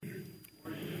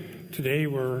Today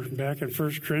we're back in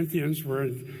 1 Corinthians. We're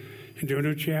into a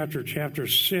new chapter, chapter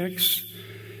 6.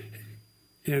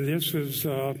 And this is,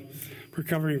 we're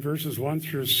covering verses 1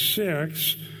 through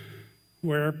 6,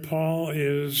 where Paul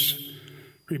is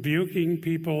rebuking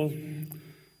people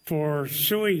for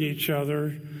suing each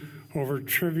other over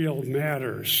trivial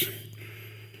matters.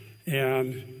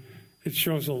 And it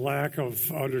shows a lack of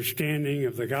understanding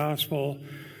of the gospel,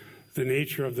 the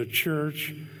nature of the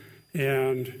church,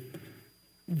 and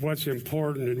what's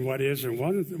important and what isn't.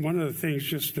 One of the things,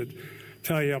 just to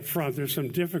tell you up front, there's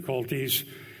some difficulties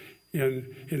in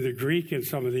the Greek in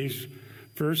some of these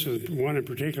verses, one in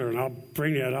particular, and I'll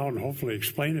bring that out and hopefully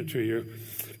explain it to you.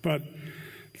 But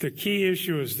the key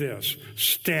issue is this: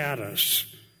 status.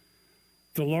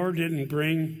 The Lord didn't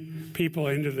bring people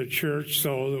into the church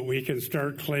so that we can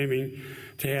start claiming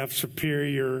to have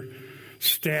superior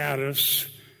status,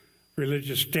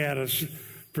 religious status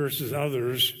versus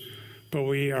others, but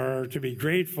we are to be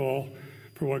grateful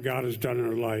for what God has done in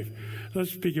our life.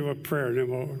 Let's begin with prayer, and then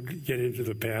we'll get into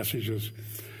the passages.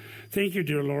 Thank you,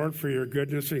 dear Lord, for your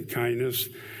goodness and kindness.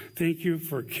 Thank you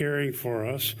for caring for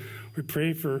us. We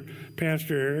pray for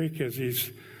Pastor Eric as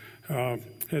he's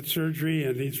had surgery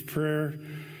and needs prayer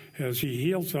as he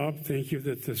heals up. Thank you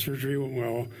that the surgery went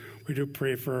well. We do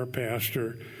pray for our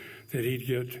pastor that he'd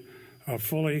get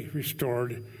fully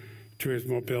restored to his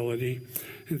mobility.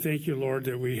 And thank you, Lord,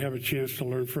 that we have a chance to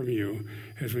learn from you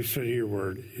as we study your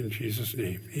word. In Jesus'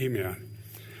 name, amen.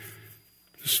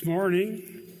 This morning,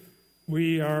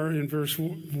 we are in verse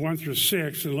 1 through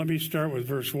 6, and let me start with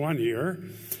verse 1 here.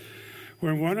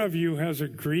 When one of you has a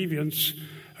grievance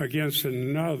against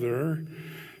another,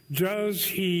 does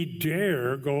he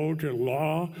dare go to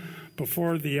law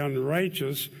before the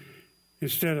unrighteous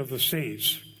instead of the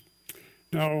saints?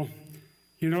 Now,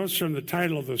 you notice from the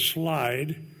title of the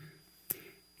slide,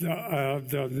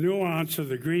 the nuance of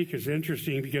the Greek is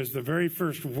interesting because the very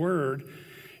first word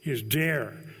is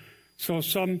dare. So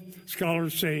some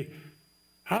scholars say,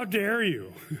 how dare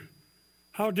you?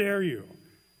 How dare you?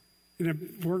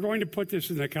 And we're going to put this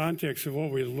in the context of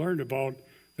what we learned about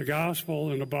the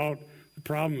gospel and about the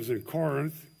problems in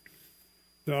Corinth,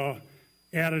 the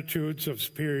attitudes of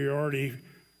superiority,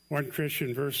 one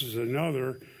Christian versus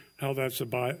another, how that's a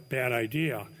bad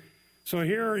idea. So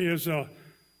here is a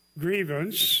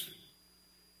grievance,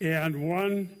 and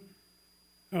one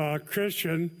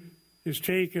Christian is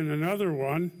taking another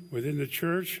one within the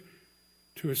church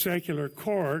to a secular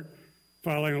court,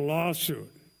 filing a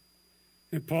lawsuit.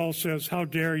 And Paul says, how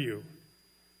dare you?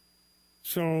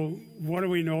 So what do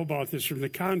we know about this from the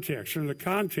context? From the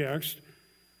context,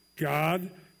 God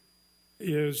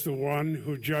is the one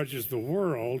who judges the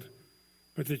world,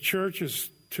 but the church is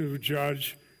to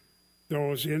judge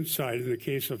those inside in the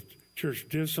case of church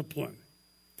discipline.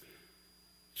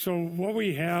 So what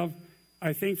we have,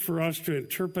 I think, for us to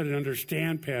interpret and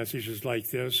understand passages like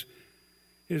this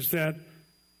is that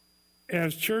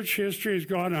as church history has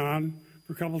gone on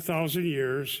for a couple thousand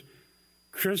years,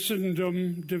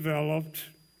 Christendom developed.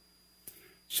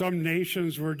 Some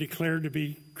nations were declared to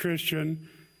be Christian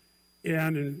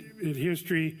and in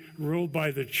history ruled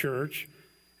by the church.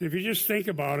 And if you just think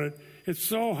about it, it's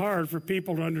so hard for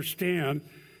people to understand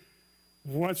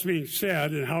what's being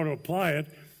said and how to apply it,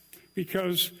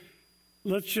 because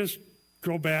let's just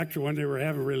go back to when they were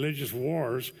having religious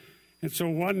wars. And so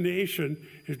one nation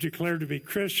is declared to be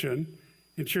Christian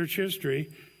in church history,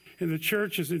 and the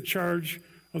church is in charge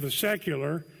of the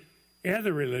secular and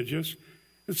the religious.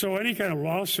 And so any kind of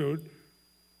lawsuit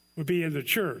would be in the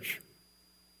church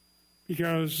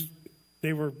because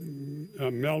they were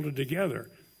melded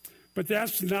together. But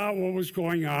that's not what was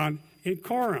going on in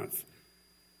Corinth.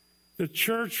 The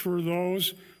church were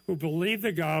those who believed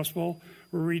the gospel,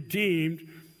 were redeemed,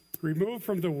 removed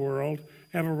from the world,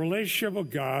 have a relationship with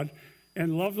God,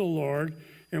 and love the Lord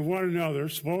and one another,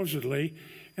 supposedly,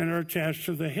 and are attached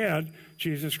to the head,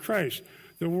 Jesus Christ.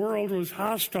 The world was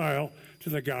hostile to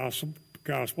the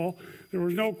gospel. There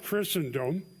was no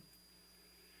Christendom.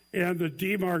 And the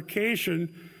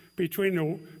demarcation between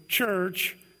the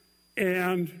church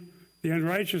and the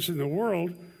unrighteous in the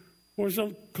world was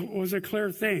a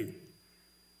clear thing.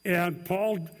 And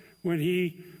Paul, when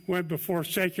he went before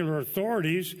secular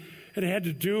authorities, it had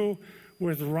to do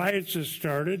with riots that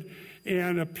started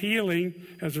and appealing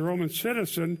as a Roman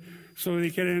citizen so that he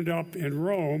could end up in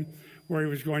Rome where he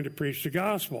was going to preach the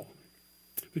gospel.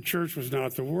 The church was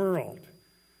not the world.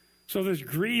 So this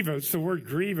grievance, the word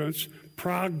grievance,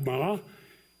 pragma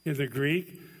in the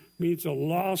Greek, means a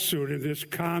lawsuit in this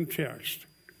context.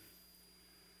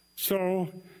 So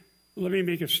let me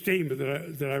make a statement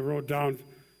that I wrote down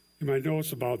in my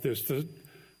notes about this.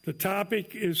 The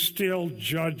topic is still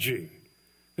judging.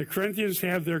 The Corinthians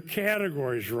have their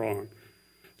categories wrong.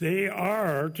 They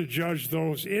are to judge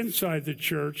those inside the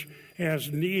church as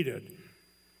needed.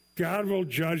 God will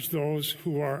judge those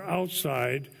who are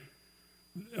outside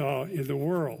in the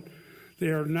world. They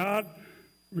are not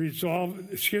resolving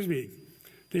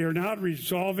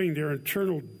their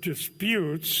internal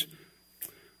disputes,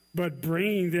 but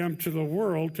bringing them to the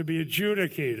world to be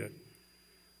adjudicated.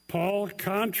 Paul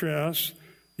contrasts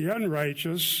the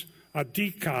unrighteous,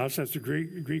 adikos, that's the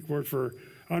Greek word for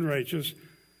unrighteous,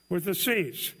 with the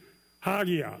saints,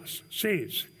 hagios,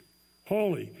 saints,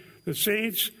 holy. The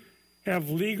saints have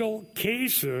legal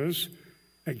cases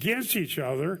against each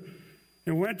other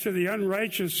and went to the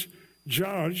unrighteous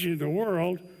judge in the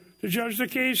world to judge the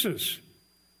cases.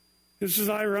 This is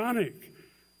ironic.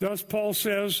 Thus Paul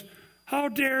says, how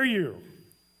dare you?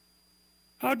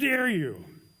 How dare you?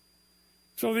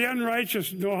 So the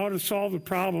unrighteous know how to solve the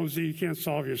problems that you can't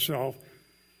solve yourself.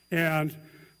 And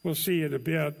we'll see in a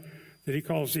bit that he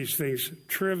calls these things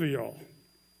trivial.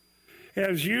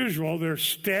 As usual, their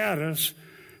status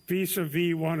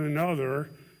vis-a-vis one another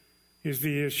is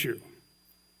the issue.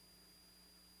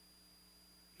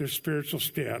 Their spiritual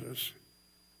status.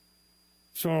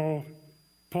 So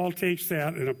Paul takes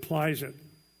that and applies it.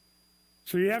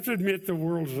 So you have to admit the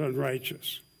world is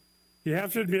unrighteous. You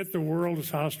have to admit the world is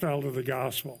hostile to the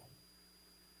gospel.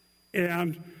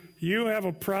 And you have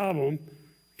a problem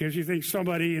because you think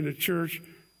somebody in the church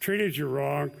treated you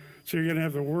wrong, so you're going to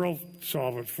have the world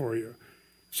solve it for you.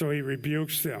 So he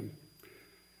rebukes them.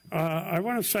 I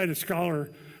want to cite a scholar,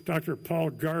 Dr.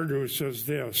 Paul Gardner, who says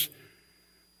this.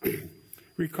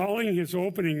 Recalling his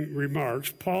opening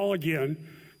remarks, Paul again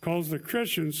calls the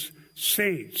Christians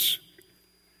saints.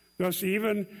 Thus,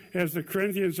 even as the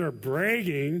Corinthians are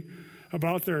bragging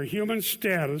about their human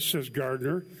status, says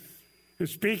Gardner, and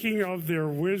speaking of their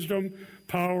wisdom,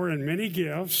 power, and many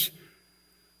gifts,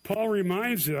 Paul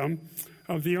reminds them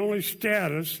of the only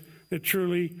status that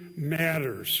truly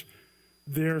matters,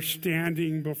 their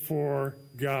standing before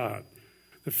God.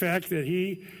 The fact that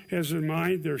he has in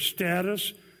mind their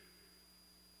status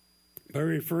by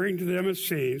referring to them as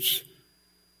saints,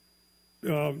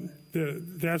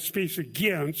 that speaks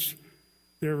against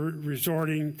their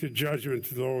resorting to judgment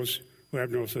to those who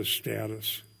have no such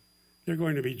status. They're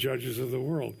going to be judges of the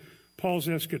world. Paul's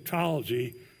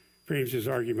eschatology frames his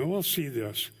argument. We'll see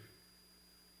this.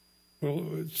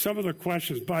 Well, some of the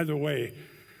questions, by the way,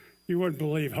 you wouldn't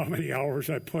believe how many hours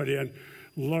I put in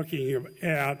looking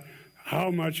at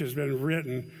how much has been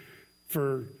written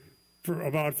for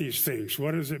about these things.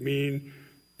 What does it mean?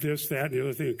 This, that, and the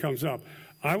other thing that comes up.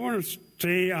 I want to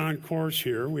stay on course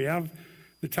here. We have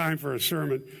the time for a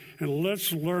sermon, and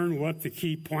let's learn what the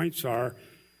key points are,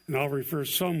 and I'll refer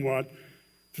somewhat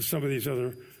to some of these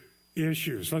other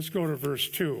issues. Let's go to verse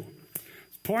 2.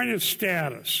 Point is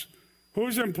status.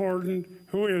 Who's important?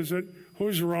 Who isn't?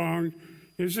 Who's wrong?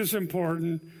 Is this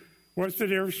important? What's the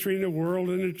difference between the world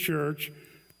and the church?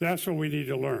 That's what we need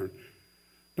to learn.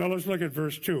 Now let's look at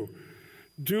verse 2.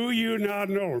 Do you not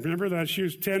know? Remember, that's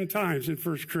used 10 times in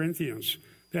 1 Corinthians,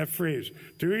 that phrase.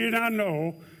 Do you not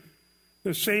know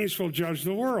the saints will judge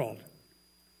the world?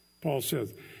 Paul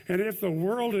says. And if the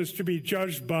world is to be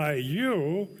judged by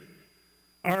you,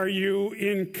 are you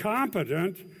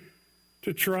incompetent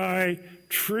to try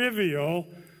trivial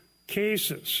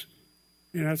cases?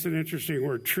 And that's an interesting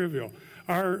word, trivial.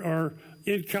 Or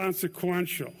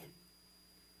inconsequential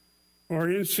or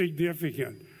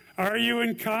insignificant. Are you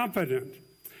incompetent?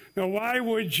 Now, why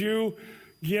would you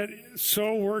get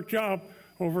so worked up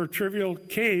over a trivial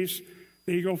case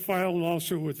that you go file a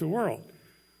lawsuit with the world?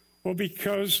 Well,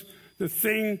 because the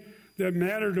thing that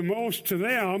mattered the most to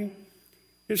them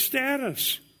is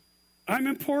status. I'm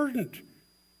important.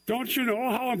 Don't you know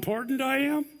how important I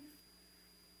am?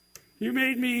 You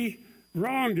made me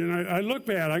wronged, and I look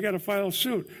bad. I got to file a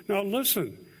suit. Now,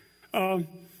 listen.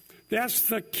 That's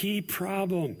the key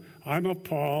problem. I'm a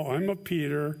Paul. I'm a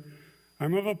Peter.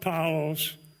 I'm of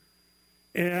Apollos.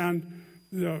 And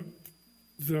the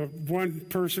one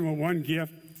person with one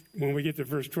gift, when we get to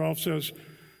verse 12, says,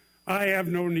 I have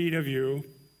no need of you.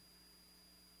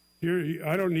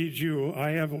 I don't need you.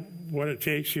 I have what it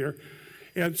takes here.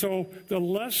 And so the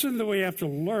lesson that we have to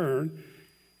learn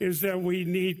is that we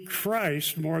need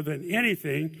Christ more than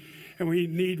anything, and we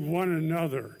need one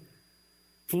another.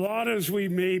 Flawed as we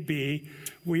may be,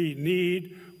 we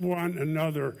need one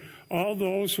another. All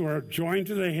those who are joined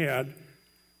to the head,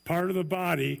 part of the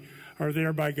body, are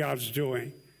there by God's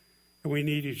doing. And we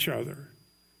need each other.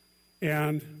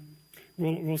 And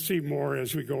we'll see more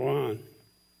as we go on.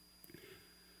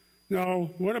 Now,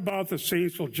 what about the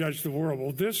saints will judge the world?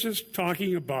 Well, this is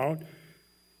talking about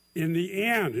in the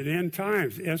end, in end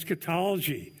times,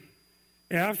 eschatology,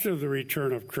 after the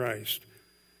return of Christ.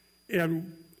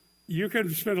 And you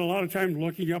can spend a lot of time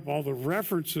looking up all the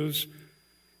references,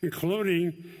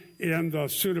 including in the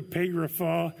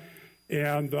pseudepigrapha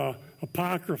and the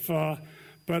apocrypha,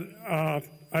 but I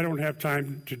don't have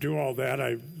time to do all that.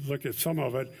 I looked at some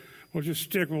of it. We'll just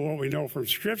stick with what we know from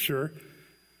Scripture.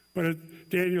 But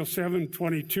Daniel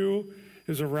 7:22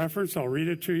 is a reference. I'll read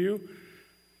it to you.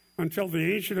 Until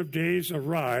the Ancient of Days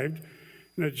arrived,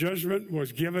 and a judgment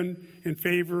was given in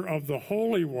favor of the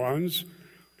holy ones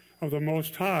of the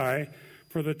Most High,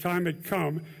 for the time had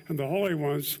come, and the holy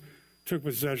ones took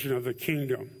possession of the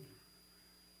kingdom.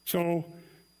 So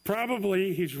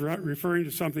probably he's referring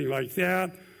to something like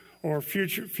that, or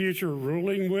future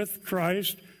ruling with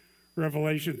Christ,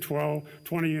 Revelation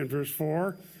 12:20 and verse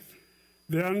 4.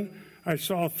 Then I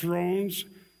saw thrones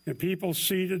and people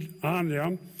seated on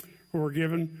them who were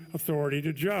given authority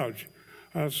to judge.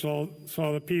 I saw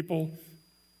the people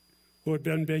who had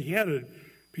been beheaded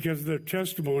because of their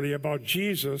testimony about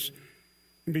Jesus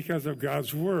and because of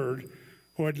God's word,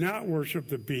 who had not worshipped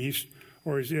the beast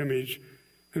or his image,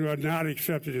 and who had not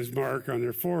accepted his mark on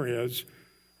their foreheads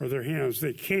or their hands.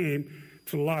 They came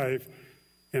to life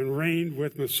and reigned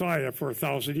with Messiah for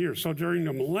 1,000 years. So during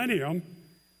the millennium,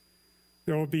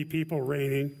 there will be people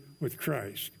reigning with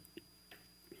Christ.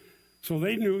 So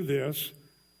they knew this.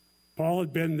 Paul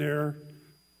had been there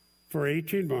for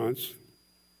 18 months.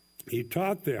 He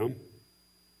taught them,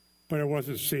 but it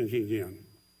wasn't sinking in.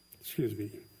 Excuse me.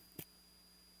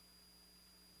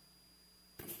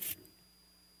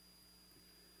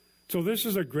 So this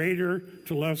is a greater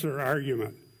to lesser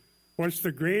argument. What's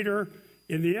the greater?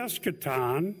 In the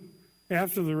eschaton,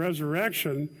 after the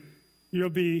resurrection, you'll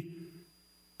be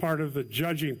part of the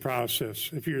judging process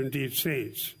if you're indeed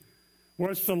saints.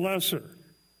 What's the lesser?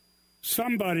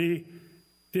 Somebody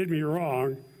did me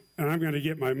wrong, and I'm going to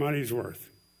get my money's worth,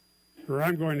 or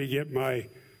I'm going to get my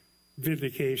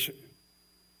vindication.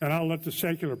 And I'll let the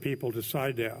secular people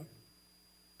decide that.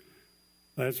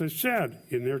 As I said,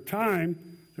 in their time,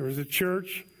 there was a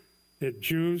church, the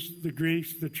Jews, the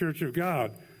Greeks, the Church of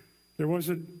God. There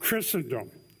wasn't Christendom.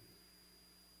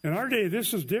 In our day,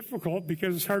 this is difficult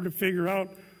because it's hard to figure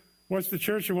out what's the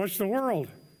church and what's the world.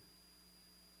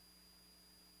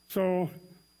 So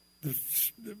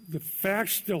the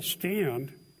facts still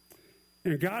stand,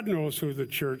 and God knows who the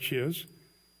church is.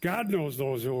 God knows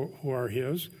those who are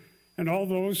his, and all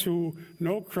those who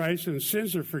know Christ and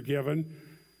sins are forgiven.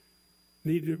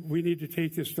 We need to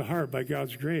take this to heart by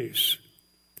God's grace.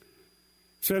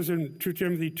 It says in 2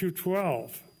 Timothy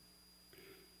 2:12,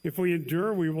 if we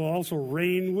endure, we will also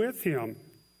reign with him.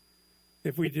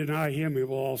 If we deny him, he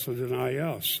will also deny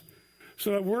us.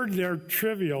 So that word there,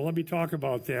 trivial, let me talk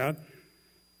about that.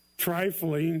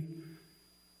 Trifling,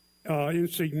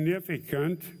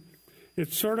 insignificant.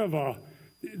 It's sort of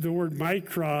the word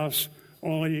mikros,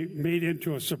 only made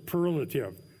into a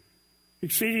superlative.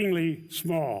 Exceedingly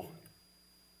small.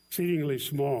 Exceedingly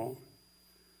small.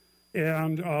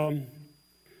 And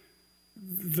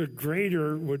the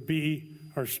greater would be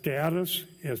our status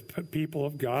as people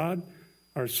of God.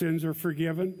 Our sins are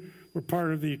forgiven. We're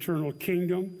part of the eternal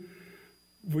kingdom.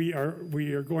 We are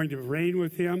going to reign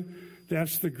with him.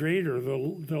 That's the greater.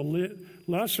 The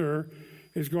lesser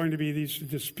is going to be these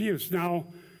disputes. Now,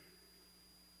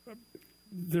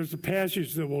 there's a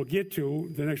passage that we'll get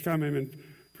to the next time I'm in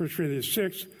 1 Corinthians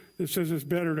 6 that says it's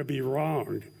better to be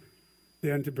wronged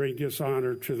than to bring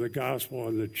dishonor to the gospel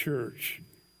and the church.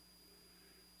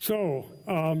 So,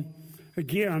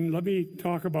 again, let me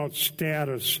talk about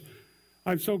status.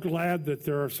 I'm so glad that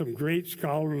there are some great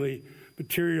scholarly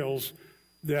materials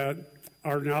that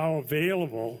are now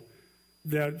available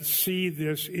that see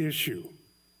this issue.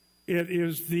 It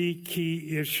is the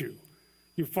key issue.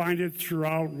 You find it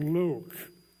throughout Luke.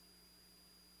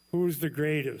 Who's the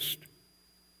greatest?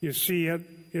 You see it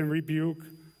in rebuke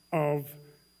of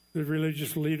the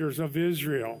religious leaders of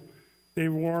Israel. They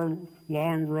wore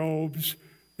long robes.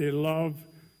 They loved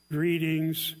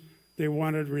greetings. They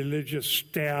wanted religious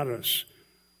status.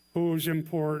 Who's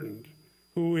important?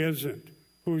 Who isn't?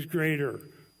 Who's greater?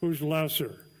 Who's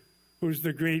lesser? Who's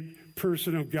the great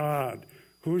person of God?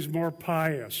 Who's more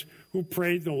pious? Who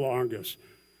prayed the longest?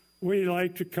 We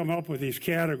like to come up with these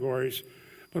categories,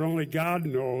 but only God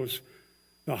knows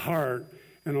the heart,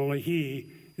 and only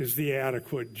he is the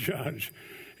adequate judge.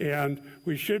 And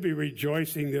we should be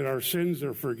rejoicing that our sins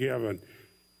are forgiven.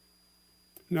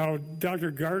 Now, Dr.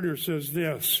 Gardner says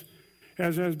this,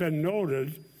 as has been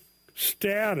noted,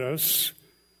 status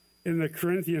in the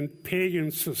Corinthian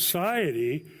pagan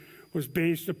society was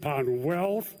based upon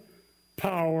wealth,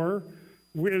 power,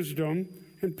 wisdom,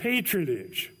 and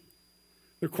patronage.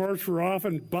 The courts were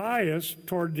often biased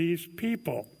toward these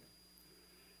people.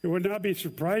 It would not be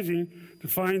surprising to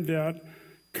find that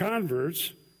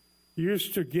converts,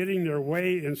 used to getting their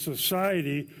way in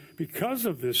society because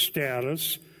of this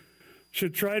status,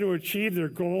 should try to achieve their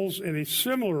goals in a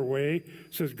similar way,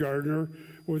 says Gardner,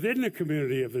 within the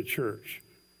community of the church.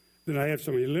 Then I had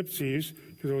some ellipses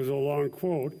because it was a long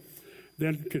quote.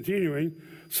 Then continuing,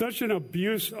 such an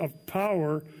abuse of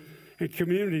power and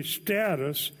community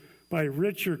status by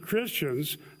richer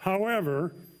Christians,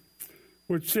 however,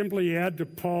 would simply add to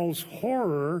Paul's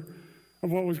horror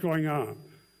of what was going on.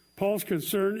 Paul's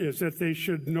concern is that they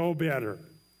should know better.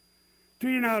 Do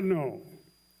you not know?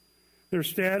 Their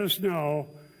status now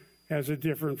has a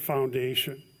different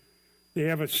foundation. They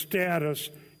have a status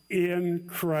in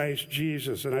Christ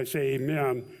Jesus. And I say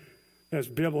amen. That's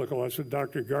biblical. That's what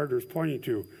Dr. Gardner is pointing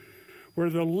to. Where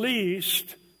the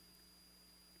least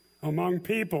among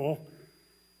people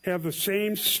have the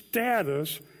same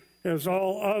status as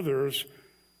all others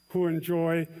who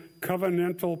enjoy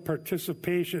covenantal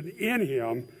participation in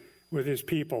him with his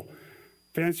people.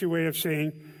 Fancy way of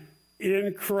saying,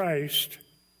 in Christ,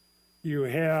 you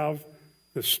have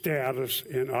the status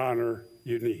and honor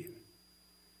you need.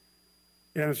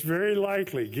 And it's very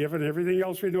likely, given everything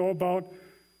else we know about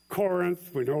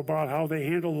Corinth, we know about how they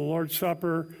handle the Lord's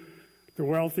Supper, the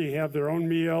wealthy have their own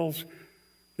meals,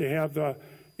 they have the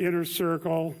inner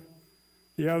circle,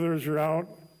 the others are out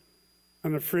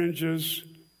on the fringes,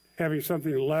 having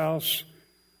something less.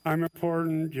 I'm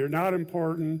important, you're not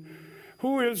important.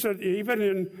 Who is it, even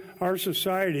in our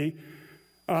society,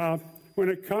 when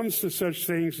it comes to such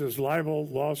things as libel,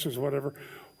 lawsuits, whatever,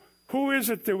 who is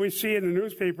it that we see in the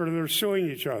newspaper that are suing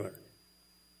each other?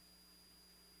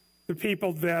 The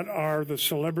people that are the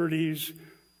celebrities,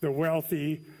 the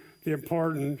wealthy, the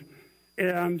important.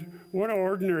 And what do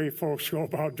ordinary folks go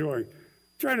about doing?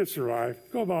 Trying to survive,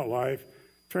 go about life,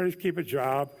 trying to keep a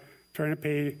job, trying to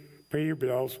pay your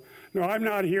bills. No, I'm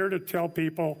not here to tell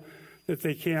people that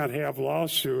they can't have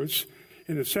lawsuits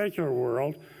in the secular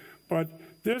world, but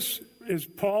this is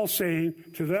Paul saying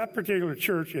to that particular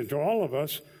church and to all of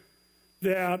us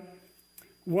that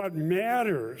what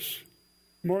matters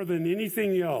more than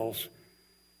anything else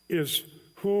is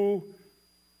who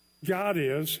God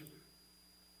is,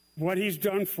 what he's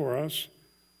done for us,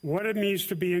 what it means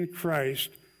to be in Christ,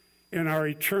 and our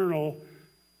eternal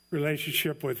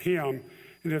relationship with him.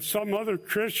 And if some other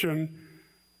Christian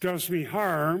does me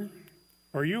harm,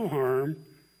 or you harm,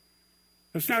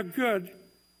 that's not good,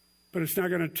 but it's not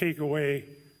going to take away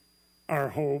our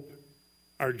hope,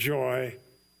 our joy,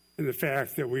 and the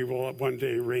fact that we will one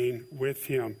day reign with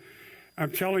him.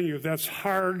 I'm telling you, that's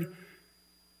hard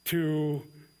to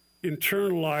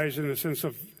internalize in the sense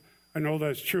of, I know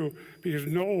that's true, because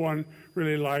no one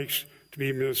really likes to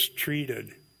be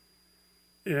mistreated.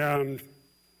 And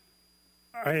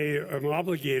I am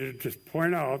obligated to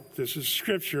point out, this is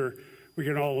scripture, we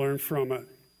can all learn from it.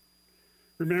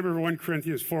 Remember 1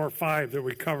 Corinthians 4:5 that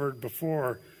we covered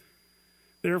before.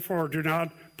 Therefore, do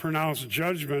not pronounce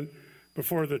judgment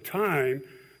before the time,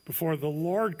 before the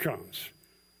Lord comes,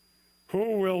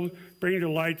 who will bring to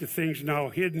light the things now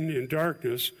hidden in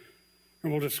darkness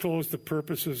and will disclose the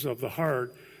purposes of the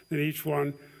heart, that each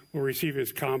one will receive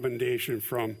his commendation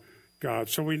from God.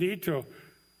 So we need to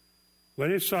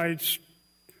lay aside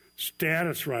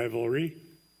status rivalry,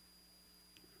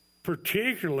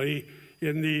 particularly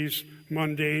in these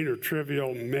mundane or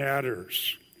trivial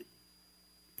matters.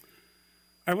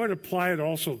 I would apply it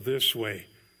also this way.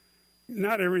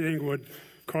 Not everything would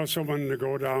cause someone to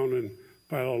go down and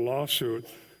file a lawsuit,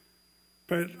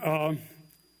 but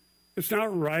it's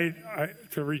not right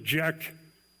to reject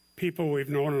people we've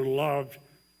known and loved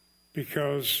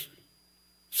because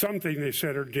something they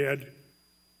said or did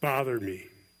bothered me.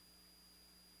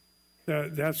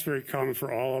 That's very common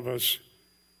for all of us.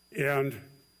 And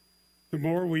the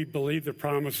more we believe the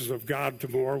promises of God, the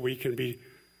more we can be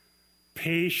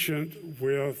patient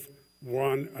with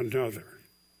one another.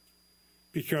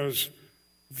 Because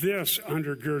this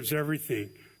undergirds everything.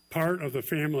 Part of the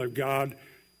family of God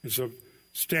is a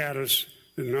status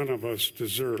that none of us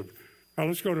deserve. Now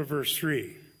let's go to verse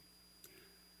 3.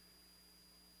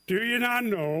 Do you not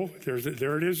know, there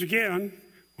it is again,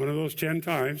 one of those 10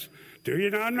 times, do you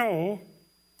not know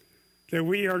that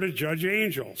we are to judge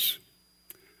angels?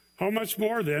 How much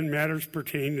more then matters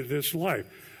pertaining to this life?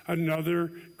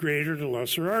 Another greater to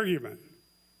lesser argument.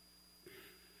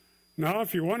 Now,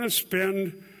 if you want to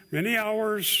spend many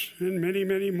hours and many,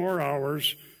 many more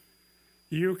hours,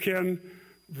 you can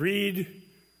read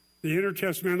the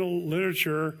intertestamental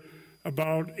literature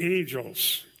about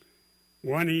angels.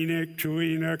 1 Enoch, 2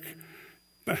 Enoch,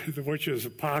 which is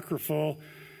apocryphal.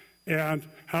 And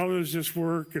how does this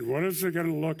work, and what is it going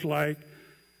to look like?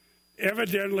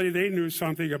 Evidently, they knew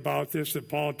something about this that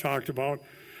Paul talked about.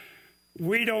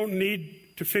 We don't need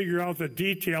to figure out the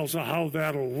details of how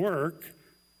that'll work.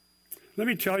 Let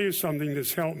me tell you something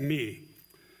that's helped me.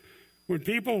 When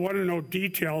people want to know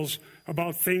details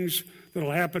about things that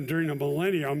will happen during the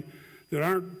millennium that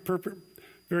aren't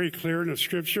very clear in the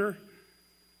Scripture,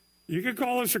 you could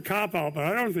call this a cop-out, but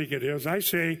I don't think it is. I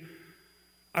say,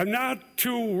 I'm not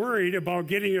too worried about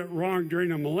getting it wrong during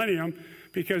the millennium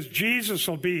because Jesus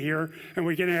will be here and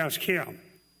we can ask him.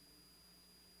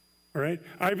 All right?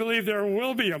 I believe there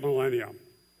will be a millennium.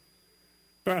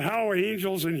 But how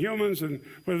angels and humans, and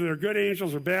whether they're good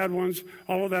angels or bad ones,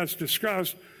 all of that's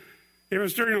discussed. If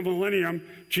it's during the millennium,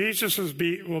 Jesus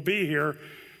will be here.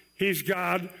 He's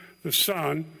God, the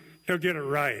Son. He'll get it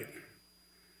right.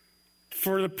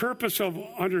 For the purpose of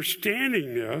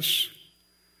understanding this,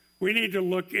 we need to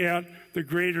look at the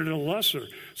greater and the lesser.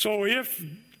 So if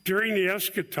during the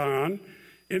eschaton,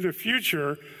 in the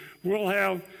future, we'll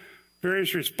have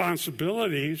various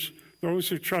responsibilities, those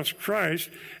who trust Christ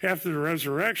after the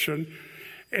resurrection,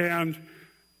 and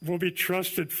we'll be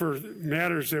trusted for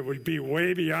matters that would be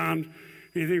way beyond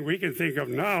anything we can think of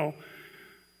now,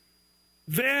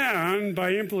 then,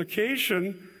 by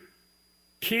implication,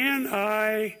 can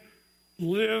I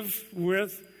live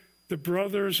with the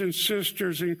brothers and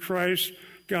sisters in Christ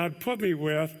God put me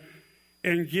with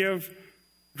and give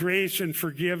grace and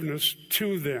forgiveness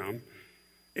to them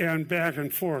and back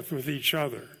and forth with each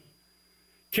other?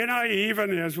 Can I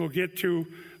even, as we'll get to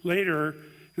later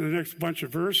in the next bunch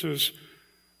of verses,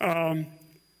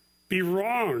 be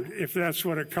wrong if that's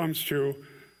what it comes to,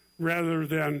 rather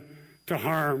than to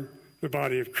harm the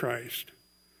body of Christ?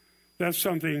 That's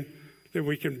something that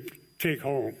we can take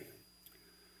home.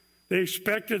 They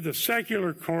expected the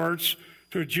secular courts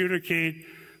to adjudicate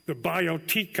the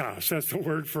biotikos. That's the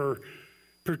word for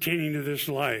pertaining to this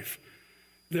life.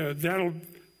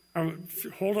 I'll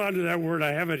hold on to that word.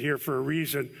 I have it here for a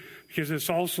reason, because it's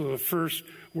also the first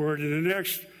word in the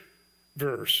next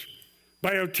verse.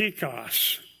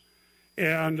 Biotikos.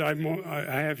 And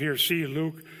I have here, see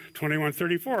Luke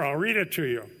 21:34. I'll read it to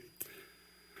you.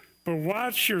 But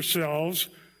watch yourselves,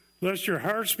 lest your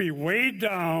hearts be weighed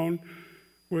down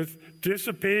with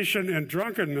dissipation and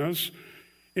drunkenness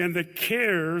and the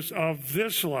cares of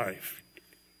this life,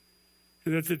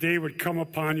 and that the day would come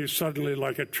upon you suddenly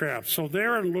like a trap. So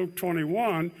there in Luke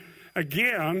 21,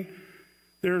 again,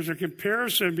 there's a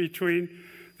comparison between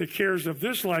the cares of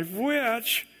this life,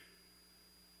 which,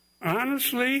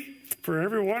 honestly, for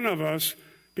every one of us,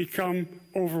 become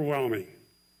overwhelming.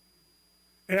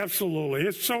 Absolutely.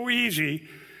 It's so easy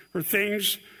for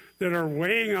things that are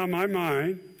weighing on my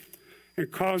mind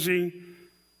and causing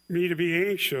me to be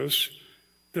anxious,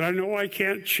 that I know I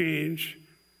can't change,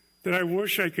 that I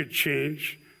wish I could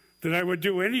change, that I would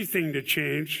do anything to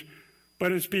change,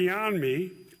 but it's beyond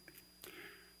me,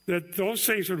 that those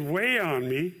things would weigh on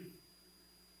me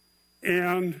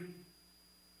and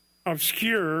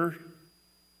obscure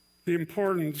the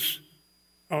importance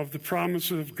of the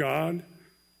promises of God,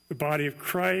 the body of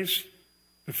Christ,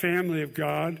 the family of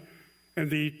God, and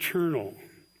the eternal,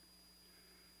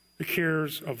 the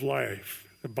cares of life,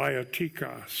 the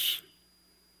biotikos.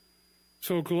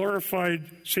 So glorified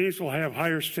saints will have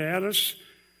higher status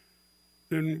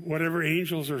than whatever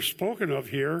angels are spoken of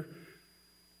here.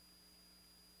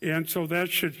 And so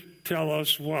that should tell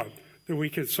us what? That we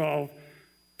can solve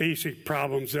basic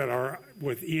problems that are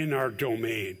within our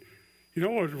domain. You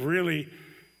know what really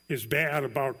is bad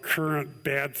about current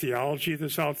bad theology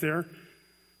that's out there?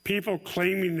 People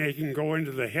claiming they can go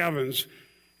into the heavens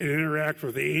and interact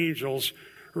with the angels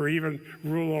or even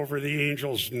rule over the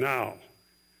angels now.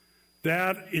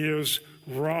 That is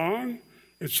wrong,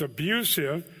 it's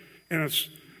abusive, and it's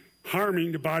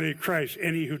harming the body of Christ,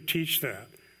 any who teach that.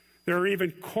 There are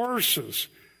even courses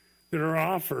that are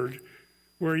offered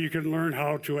where you can learn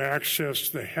how to access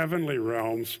the heavenly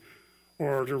realms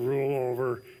or to rule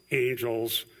over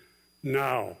angels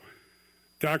now.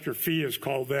 Dr. Fee has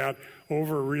called that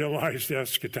over-realized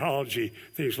eschatology,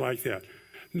 things like that.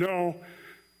 No,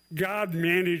 God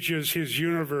manages his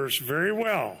universe very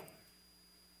well.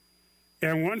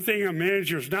 And one thing a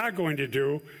manager is not going to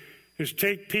do is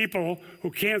take people who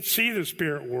can't see the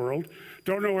spirit world,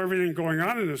 don't know everything going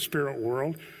on in the spirit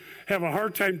world, have a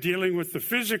hard time dealing with the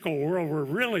physical world we're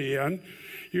really in,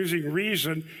 using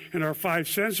reason and our five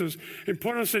senses, and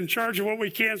put us in charge of what we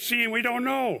can't see and we don't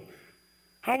know.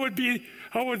 How would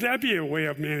that be a way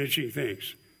of managing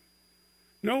things?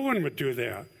 No one would do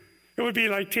that. It would be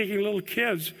like taking little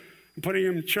kids and putting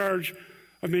them in charge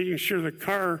of making sure the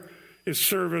car is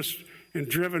serviced and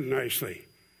driven nicely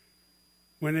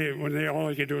when they all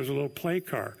they can do is a little play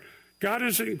car. God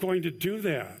isn't going to do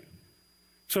that.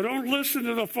 So don't listen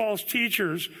to the false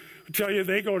teachers who tell you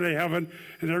they go to heaven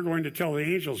and they're going to tell the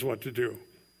angels what to do.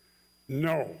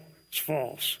 No, it's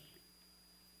false.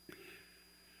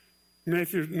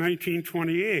 Matthew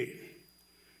 19:28.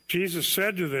 Jesus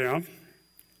said to them,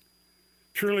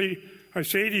 "Truly I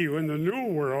say to you, in the new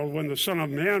world, when the Son of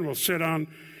Man will sit on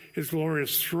his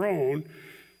glorious throne,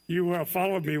 you who have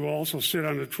followed me will also sit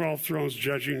on the 12 thrones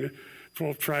judging the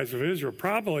 12 tribes of Israel."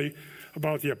 Probably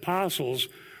about the apostles,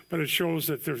 but it shows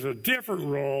that there's a different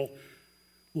role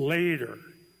later.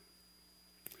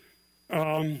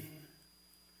 Let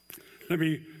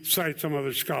me cite some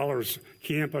other scholars,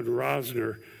 Camp and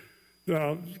Rosner.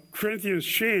 The Corinthians'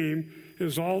 shame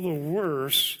is all the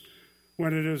worse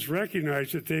when it is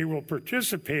recognized that they will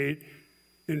participate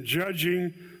in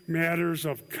judging matters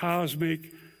of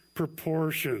cosmic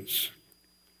proportions.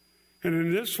 And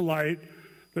in this light,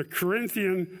 the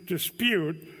Corinthian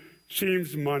dispute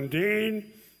seems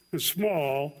mundane and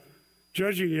small.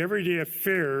 Judging everyday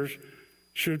affairs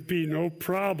should be no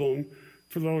problem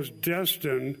for those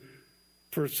destined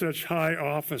for such high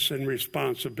office and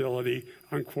responsibility,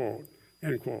 unquote,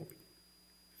 end quote.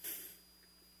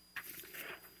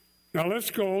 Now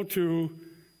let's go to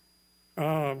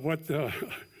what the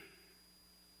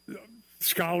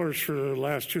scholars for the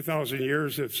last 2,000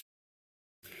 years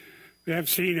have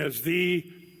seen as the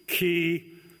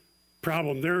key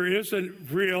problem. There is a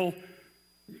real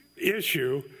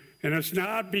issue, and it's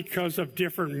not because of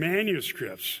different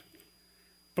manuscripts,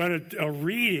 but a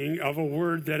reading of a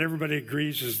word that everybody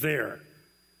agrees is there.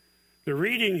 The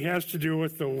reading has to do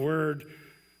with the word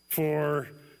for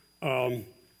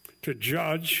to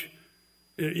judge.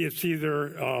 It's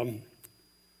either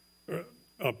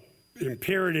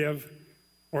imperative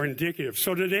or indicative.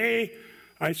 So today,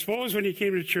 I suppose when you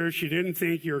came to church, you didn't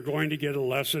think you were going to get a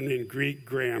lesson in Greek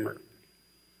grammar.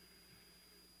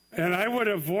 And I would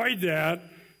avoid that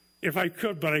if I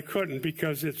could, but I couldn't,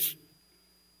 because it's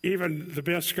even the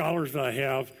best scholars that I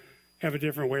have a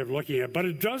different way of looking at it. But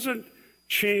it doesn't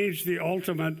change the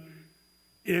ultimate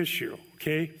issue,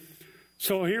 okay?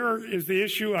 So here is the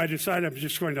issue. I decided I'm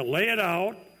just going to lay it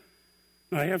out.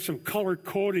 I have some color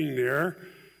coding there,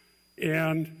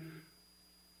 and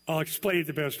I'll explain it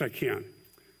the best I can.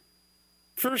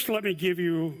 First, let me give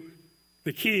you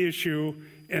the key issue,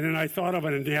 and then I thought of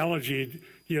an analogy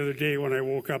the other day when I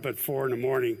woke up at 4 in the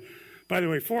morning. By the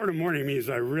way, 4 in the morning means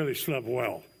I really slept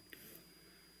well.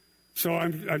 So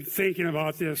I'm thinking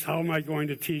about this. How am I going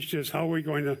to teach this? How are we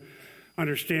going to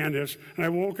understand this? And I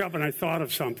woke up and I thought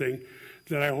of something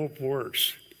that I hope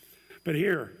works. But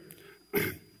here,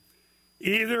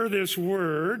 either this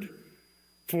word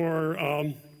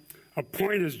for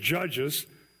appoint as judges,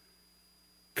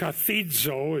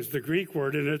 kathizo is the Greek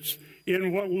word, and it's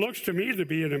in what looks to me to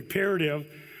be an imperative,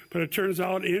 but it turns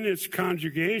out in its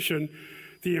conjugation,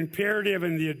 the imperative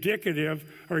and the indicative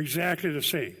are exactly the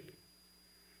same.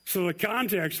 So the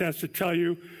context has to tell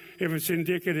you if it's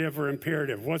indicative or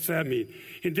imperative. What's that mean?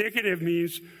 Indicative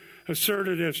means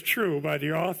asserted as true by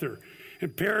the author.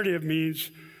 Imperative means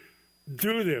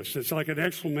do this. It's like an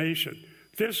exclamation.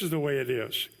 This is the way it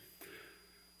is.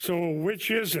 So which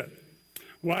is it?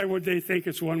 Why would they think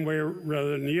it's one way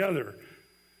rather than the other?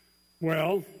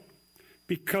 Well,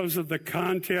 because of the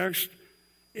context,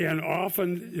 and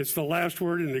often it's the last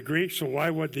word in the Greek, so why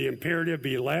would the imperative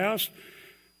be last?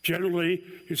 Generally,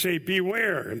 you say,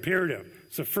 beware, imperative.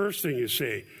 It's the first thing you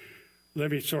say.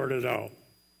 Let me sort it out.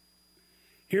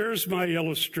 Here's my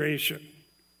illustration.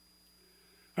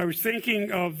 I was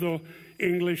thinking of the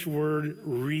English word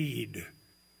read.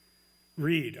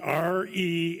 Read,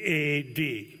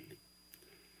 R-E-A-D.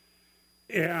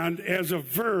 And as a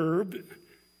verb,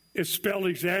 it's spelled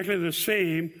exactly the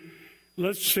same.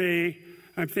 Let's say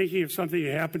I'm thinking of something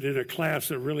that happened in a class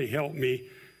that really helped me.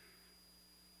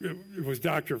 It was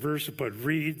Dr. Versiput,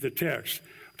 read the text.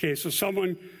 Okay, so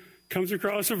someone comes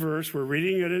across a verse, we're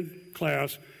reading it in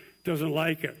class, doesn't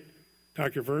like it.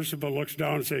 Dr. Versiput looks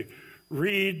down and says,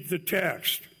 read the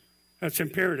text. That's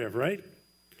imperative, right?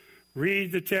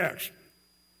 Read the text.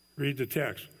 Read the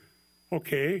text.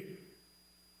 Okay.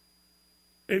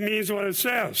 It means what it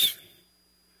says.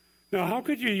 Now, how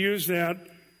could you use that?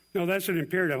 No, that's an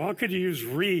imperative. How could you use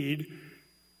read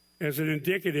as an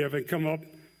indicative and come up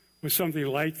with something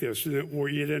like this, where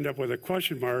you'd end up with a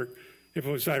question mark if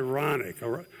it was ironic,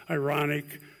 or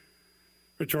ironic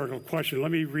rhetorical question?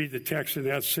 Let me read the text in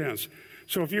that sense.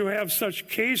 So if you have such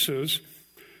cases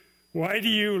Why do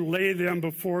you lay them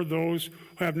before those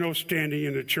who have no standing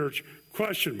in the church? ?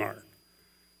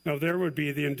 Now, there would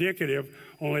be the indicative,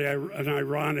 only an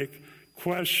ironic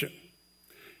question.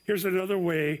 Here's another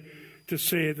way to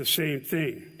say the same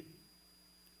thing.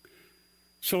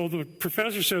 So the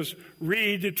professor says,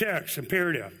 read the text,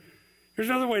 imperative. Here's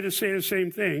another way to say the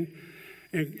same thing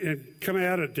and come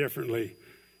at it differently.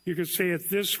 You could say it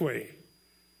this way.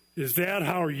 Is that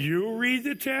how you read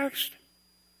the text?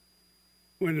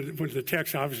 When the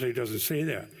text obviously doesn't say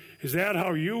that. Is that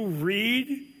how you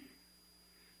read?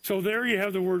 So there you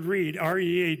have the word read,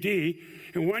 R-E-A-D.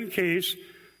 In one case,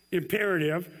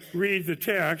 imperative, read the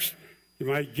text. You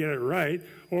might get it right.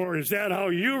 Or is that how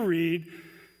you read?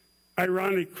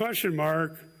 Ironic ?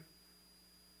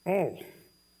 Oh,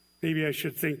 maybe I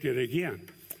should think it again.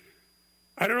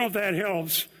 I don't know if that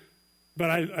helps,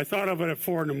 but I thought of it at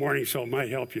 4 a.m, so it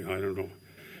might help you. I don't know.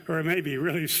 Or it may be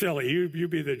really silly. You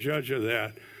be the judge of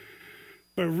that.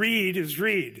 But read is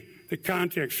read. The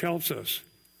context helps us.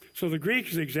 So the Greek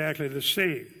is exactly the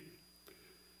same.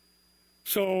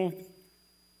 So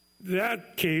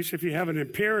that case, if you have an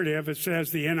imperative, it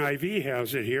says the NIV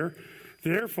has it here.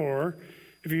 Therefore,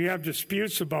 if you have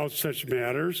disputes about such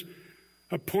matters,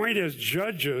 appoint as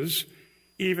judges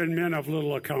even men of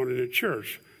little account in the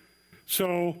church.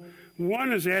 So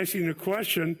one is asking the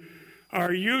question,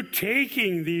 are you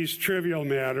taking these trivial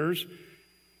matters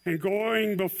and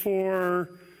going before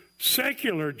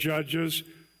secular judges?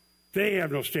 They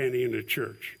have no standing in the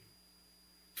church.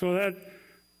 So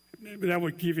that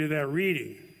would give you that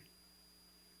reading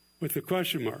with the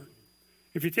question mark.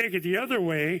 If you take it the other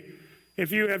way,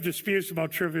 if you have disputes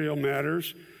about trivial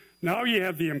matters, now you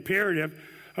have the imperative,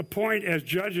 appoint as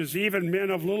judges even men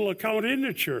of little account in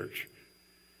the church.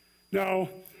 Now,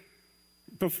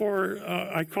 before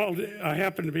I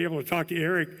happened to be able to talk to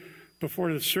Eric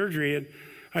before the surgery, and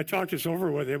I talked this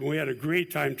over with him. We had a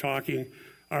great time talking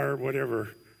our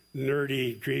whatever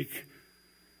nerdy Greek,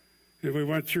 and we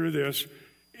went through this.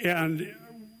 And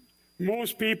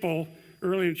most people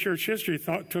early in church history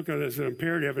took it as an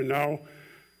imperative, and now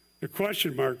the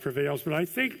question mark prevails. But I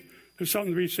think there's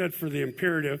something to be said for the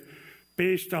imperative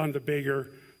based on the bigger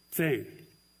thing.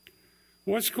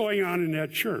 What's going on in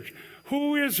that church?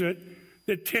 Who is it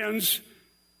that tends,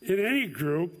 in any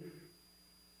group,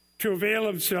 to avail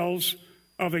themselves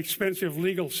of expensive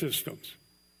legal systems?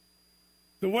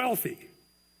 The wealthy.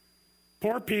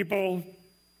 Poor people,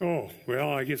 oh, well,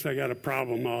 I guess I got a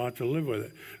problem. I'll have to live with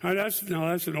it. Now, that's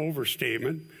an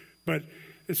overstatement, but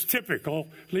it's typical,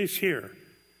 at least here.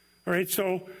 All right,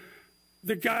 so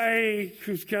the guy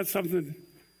who's got something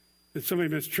that somebody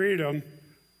mistreated him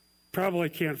probably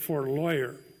can't afford a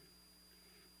lawyer.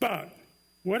 But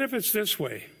what if it's this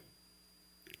way?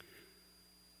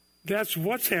 That's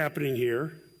what's happening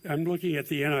here. I'm looking at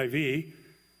the NIV,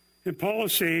 and Paul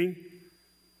is saying,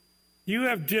 you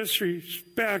have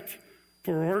disrespect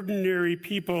for ordinary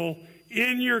people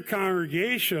in your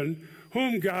congregation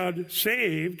whom God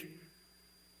saved.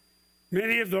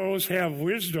 Many of those have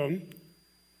wisdom.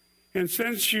 And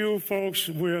since you folks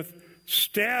with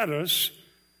status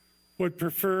would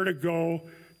prefer to go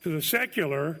to the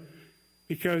secular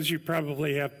because you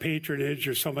probably have patronage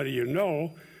or somebody you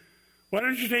know, why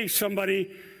don't you take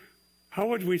somebody, how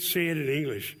would we say it in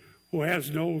English, who has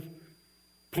no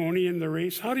pony in the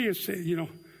race? How do you say,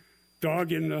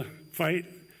 dog in the fight?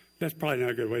 That's probably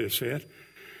not a good way to say it.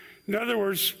 In other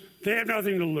words, they have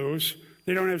nothing to lose.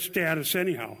 They don't have status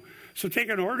anyhow. So take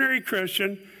an ordinary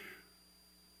Christian.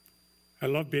 I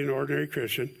love being an ordinary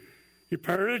Christian. You're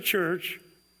part of the church.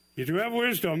 You do have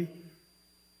wisdom.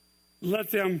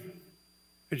 Let them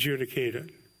adjudicate it.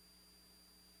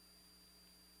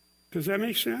 Does that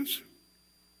make sense?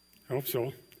 I hope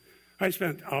so. I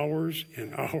spent hours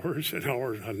and hours and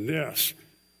hours on this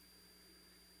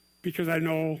because I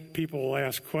know people will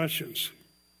ask questions.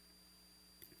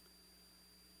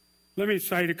 Let me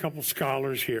cite a couple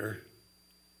scholars here.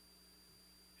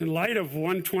 In light of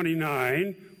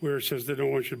 129, where it says that no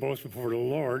one should boast before the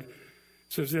Lord, it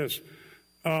says this,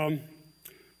 Camp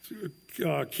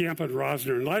and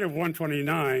Rosner, in light of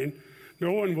 129,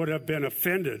 no one would have been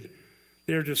offended.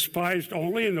 They are despised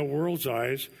only in the world's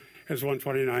eyes, as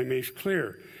 129 makes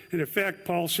clear. And in fact,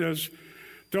 Paul says,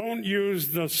 don't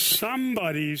use the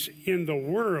somebodies in the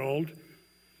world.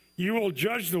 You will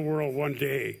judge the world one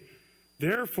day.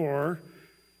 Therefore,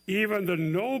 even the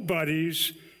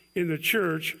nobodies in the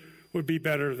church would be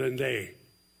better than they.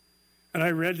 And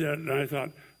I read that and I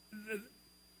thought,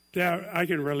 that I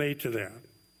can relate to that.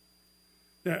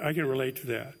 I can relate to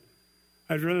that.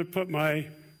 I'd rather put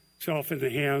myself in the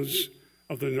hands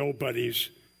of the nobodies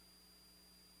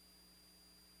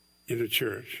in the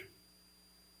church.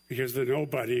 because the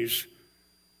nobodies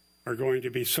are going to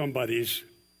be somebodies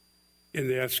in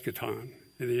the eschaton,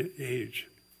 in the age.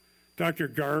 Dr.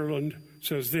 Garland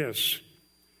says this: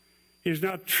 he's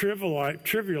not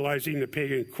trivializing the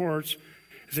pagan courts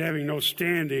as having no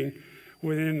standing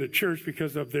within the church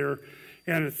because of their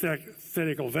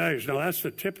antithetical values. Now, that's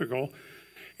the typical,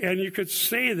 and you could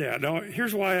say that. Now,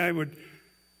 here's why I would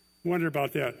wonder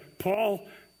about that. Paul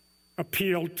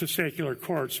appealed to secular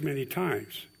courts many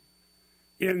times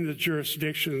in the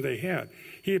jurisdiction they had.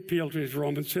 He appealed to his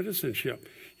Roman citizenship.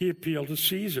 He appealed to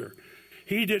Caesar.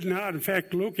 He did not. In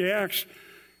fact, Luke Acts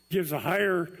gives a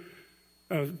higher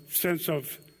sense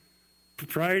of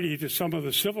propriety to some of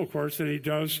the civil courts than he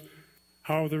does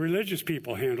how the religious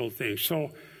people handled things. So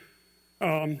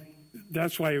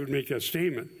that's why he would make that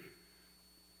statement.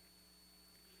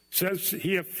 Says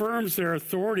he affirms their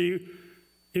authority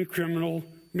in criminal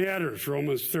matters,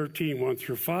 Romans 13, 1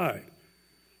 through 5.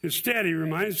 Instead, he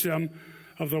reminds them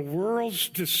of the world's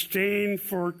disdain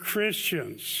for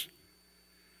Christians,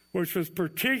 which was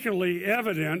particularly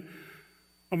evident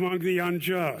among the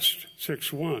unjust,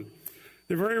 6:1,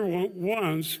 the very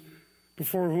ones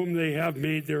before whom they have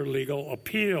made their legal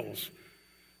appeals,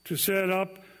 to set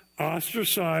up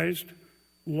ostracized,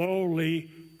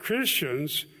 lowly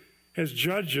Christians as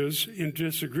judges in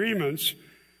disagreements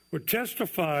would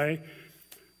testify,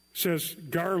 says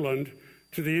Garland,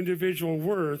 to the individual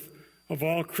worth of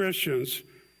all Christians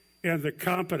and the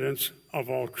competence of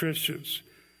all Christians,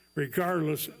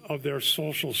 regardless of their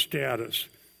social status.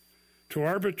 To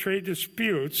arbitrate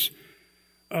disputes,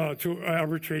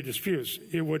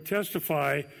 it would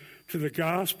testify to the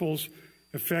gospel's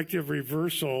effective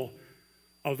reversal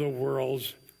of the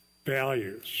world's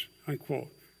values,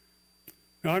 unquote.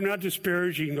 Now, I'm not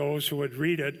disparaging those who would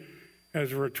read it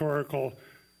as a rhetorical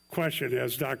question,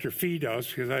 as Dr. Fee does,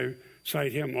 because I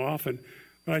cite him often.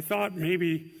 But I thought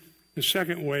maybe the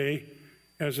second way,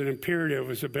 as an imperative,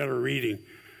 was a better reading.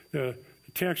 The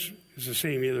text is the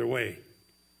same either way.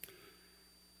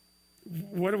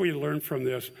 What do we learn from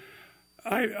this?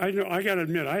 I got to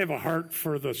admit, I have a heart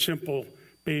for the simple,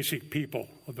 basic people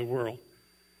of the world.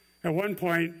 At one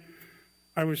point,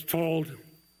 I was told,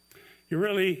 you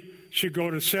really should go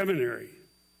to seminary.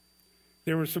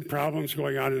 There were some problems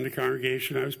going on in the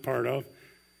congregation I was part of.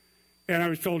 And I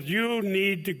was told, you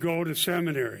need to go to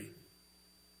seminary.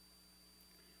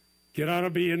 Get out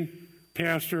of being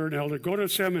pastor and elder. Go to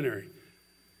seminary.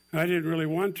 I didn't really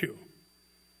want to.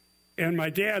 And my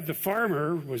dad, the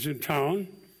farmer, was in town.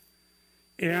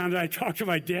 And I talked to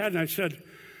my dad and I said,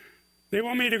 they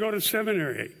want me to go to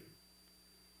seminary.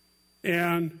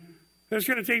 And that's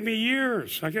going to take me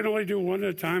years. I can only do one at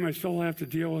a time. I still have to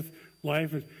deal with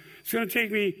life. It's going to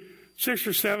take me 6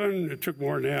 or 7, it took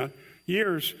more than that,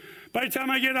 years. By the time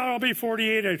I get out, I'll be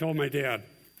 48, I told my dad.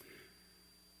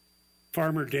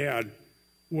 Farmer dad.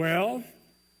 Well,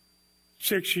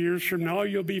 6 years from now,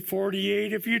 you'll be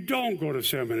 48 if you don't go to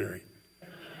seminary.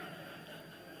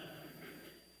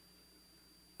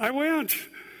 I went.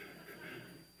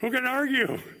 Who can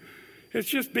argue? It's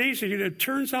just basic. And it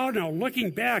turns out now, looking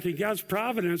back in God's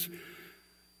providence,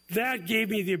 that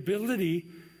gave me the ability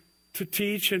to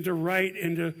teach and to write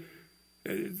and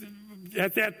to...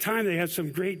 At that time, they had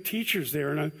some great teachers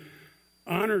there, and I'm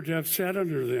honored to have sat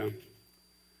under them.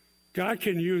 God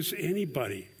can use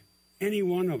anybody, any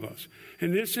one of us.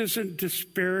 And this isn't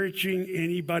disparaging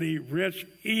anybody rich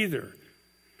either.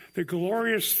 The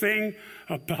glorious thing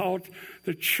about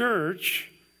the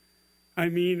church, I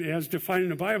mean, as defined in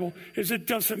the Bible, is it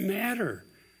doesn't matter.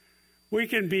 We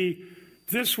can be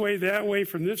this way, that way,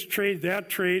 from this trade, that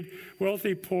trade,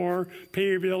 wealthy, poor, pay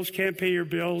your bills, can't pay your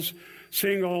bills,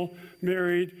 single,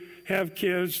 married, have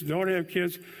kids, don't have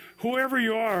kids. Whoever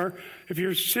you are, if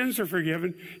your sins are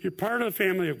forgiven, you're part of the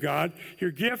family of God,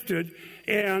 you're gifted,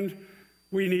 and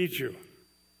we need you.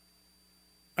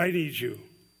 I need you.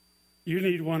 You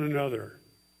need one another.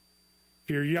 If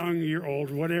you're young, you're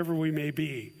old, whatever we may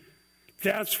be.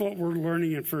 That's what we're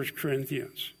learning in 1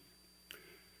 Corinthians.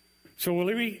 So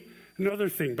let me, another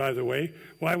thing, by the way,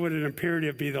 why would an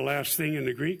imperative be the last thing in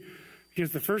the Greek?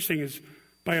 Because the first thing is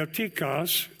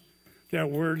biotikos, that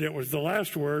word that was the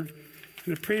last word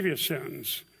in the previous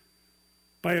sentence.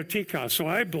 Biotikos. So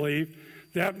I believe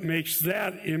that makes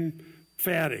that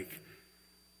emphatic.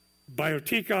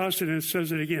 Biotikos, and it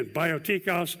says it again.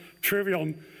 Biotikos,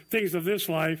 trivial things of this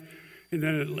life, and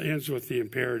then it ends with the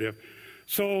imperative.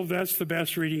 So that's the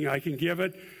best reading I can give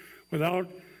it without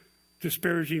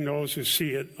disparaging those who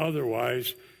see it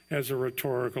otherwise as a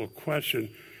rhetorical question.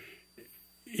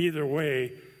 Either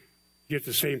way, you get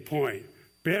the same point.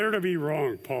 Better to be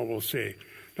wrong, Paul will say.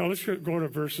 Now let's go to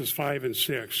verses 5 and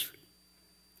 6.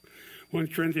 1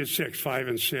 Corinthians 6, 5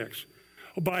 and 6.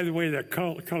 Oh, by the way, that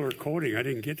color coding, I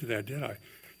didn't get to that, did I?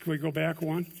 Can we go back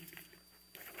one?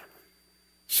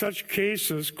 Such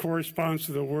cases corresponds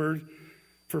to the word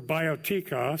for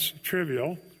biotikos,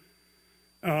 trivial,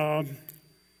 and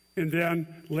then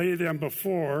lay them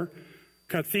before,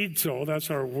 kathizo, that's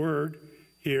our word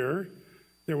here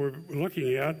that we're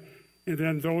looking at, and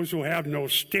then those who have no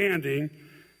standing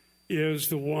is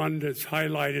the one that's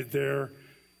highlighted there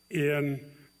in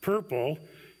purple.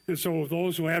 And so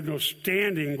those who have no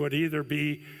standing would either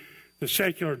be the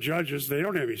secular judges, they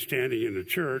don't have any standing in the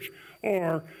church,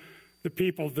 or the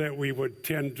people that we would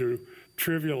tend to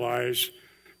trivialize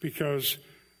because,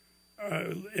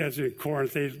 as in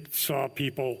Corinth, they saw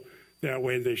people that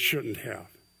way and they shouldn't have.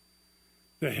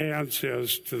 The hand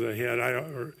says to the head,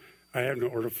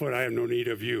 or the foot, I have no need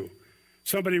of you.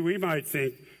 Somebody we might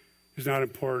think is not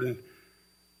important,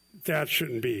 that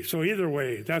shouldn't be. So either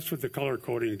way, that's what the color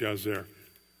coding does there.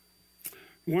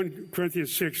 1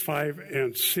 Corinthians 6, 5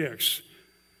 and 6.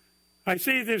 I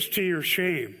say this to your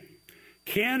shame.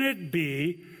 Can it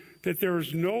be that there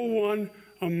is no one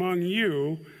among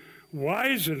you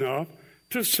wise enough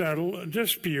to settle a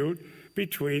dispute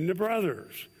between the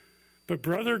brothers? But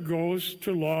brother goes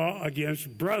to law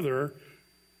against brother,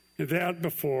 and that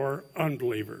before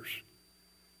unbelievers.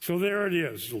 So there it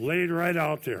is, laid right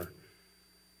out there.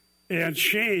 And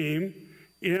shame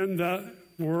in the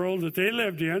world that they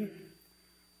lived in,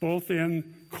 both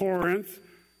in Corinth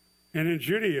and in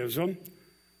Judaism,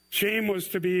 shame was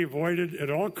to be avoided at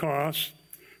all costs.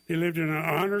 They lived in an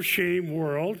honor-shame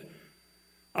world.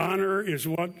 Honor is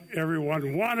what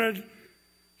everyone wanted.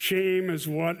 Shame is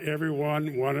what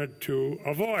everyone wanted to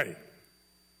avoid.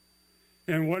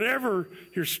 And whatever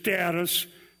your status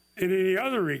in any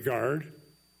other regard,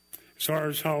 as far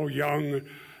as how young,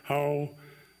 how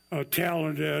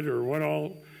talented, or what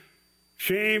all,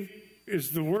 shame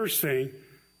is the worst thing.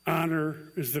 Honor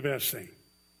is the best thing.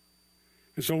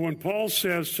 And so when Paul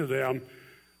says to them,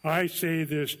 I say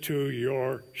this to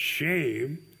your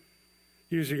shame,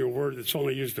 using a word that's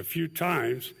only used a few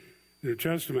times in the New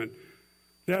Testament,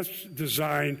 that's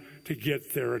designed to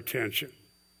get their attention.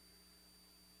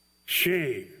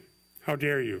 Shame. How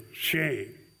dare you?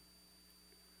 Shame.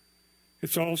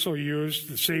 It's also used,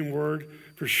 the same word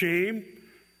for shame,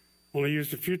 only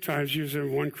used a few times, used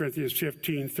in 1 Corinthians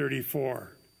 15:34.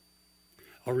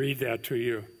 I'll read that to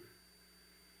you.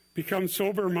 Become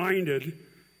sober-minded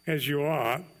as you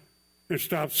ought, and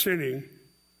stop sinning,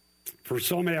 for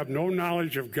some have no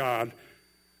knowledge of God.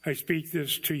 I speak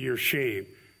this to your shame.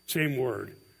 Same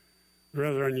word.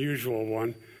 Rather unusual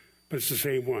one, but it's the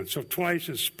same one. So twice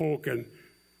it's spoken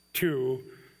to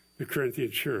the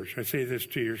Corinthian church. I say this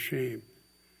to your shame.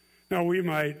 Now we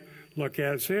might look at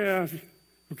it and say,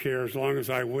 who cares? As long as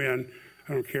I win,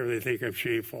 I don't care if they think I'm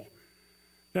shameful.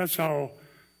 That's how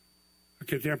a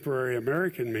contemporary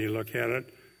American may look at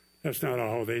it. That's not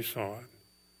how they saw it.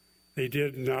 They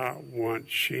did not want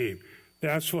shame.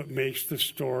 That's what makes the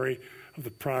story of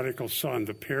the prodigal son,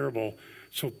 the parable,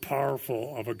 so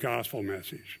powerful of a gospel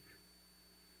message.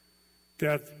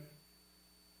 That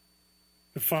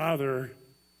the father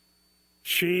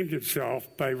shamed himself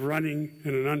by running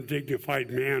in an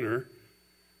undignified manner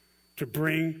to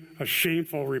bring a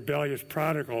shameful, rebellious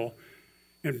prodigal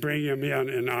and bring him in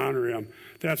and honor him.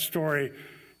 That story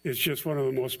is just one of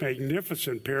the most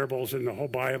magnificent parables in the whole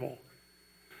Bible.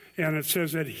 And it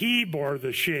says that he bore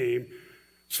the shame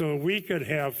so we could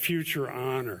have future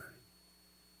honor.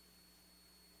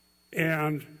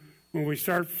 And when we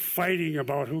start fighting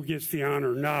about who gets the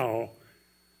honor now,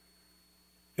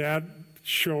 that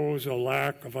shows a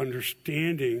lack of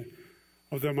understanding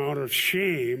of the amount of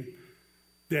shame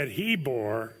that he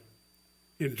bore,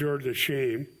 endured the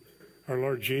shame, our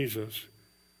Lord Jesus,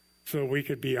 so we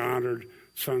could be honored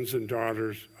sons and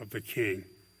daughters of the King.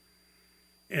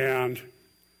 And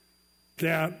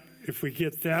that, if we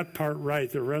get that part right,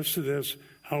 the rest of this,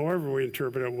 however we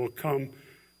interpret it, will come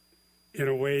in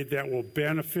a way that will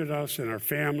benefit us and our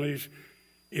families,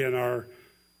 in our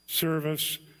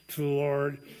service to the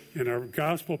Lord, in our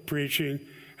gospel preaching,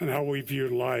 and how we view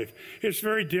life. It's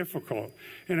very difficult.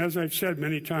 And as I've said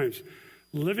many times,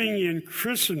 living in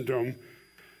Christendom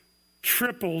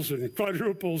triples and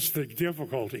quadruples the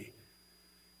difficulty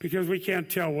because we can't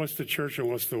tell what's the church and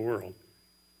what's the world.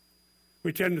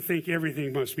 We tend to think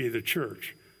everything must be the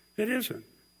church. It isn't.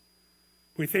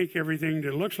 We think everything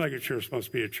that looks like a church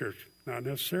must be a church. Not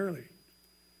necessarily.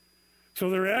 So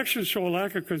their actions show a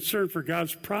lack of concern for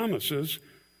God's promises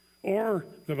or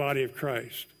the body of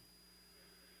Christ.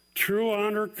 True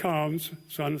honor comes,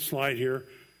 it's on the slide here,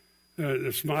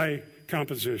 it's my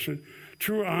composition.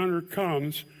 True honor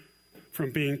comes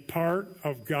from being part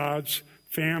of God's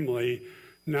family,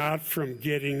 not from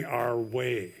getting our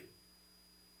way,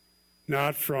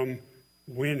 not from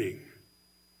winning.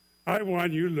 I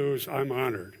won, you lose, I'm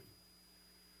honored.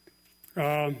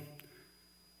 But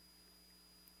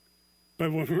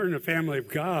when we're in the family of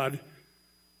God,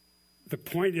 the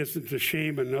point isn't to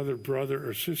shame another brother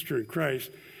or sister in Christ.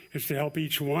 It's to help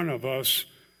each one of us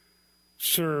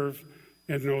serve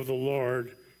and know the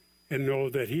Lord and know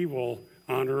that he will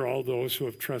honor all those who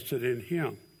have trusted in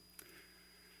him.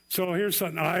 So here's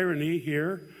an irony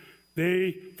here.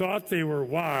 They thought they were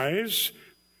wise.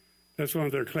 That's one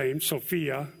of their claims.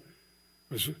 Sophia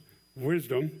was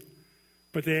wisdom.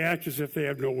 But they act as if they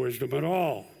have no wisdom at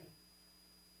all.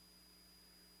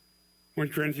 1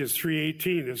 Corinthians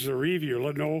 3:18, this is a review.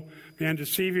 Let no man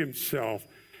deceive himself.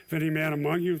 If any man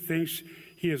among you thinks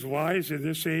he is wise in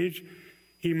this age,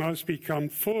 he must become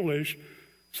foolish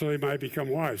so he might become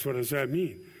wise. What does that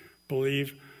mean?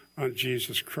 Believe on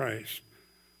Jesus Christ.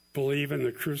 Believe in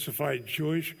the crucified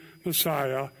Jewish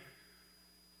Messiah,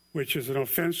 which is an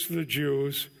offense to the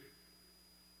Jews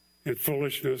and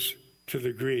foolishness to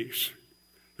the Greeks.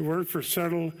 The word for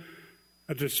settle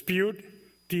a dispute,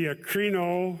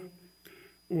 diakrino,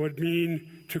 would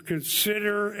mean to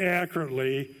consider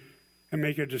accurately and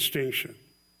make a distinction.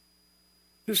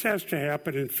 This has to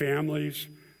happen in families,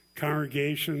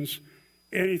 congregations,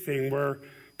 anything where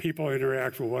people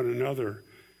interact with one another.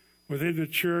 Within the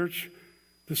church,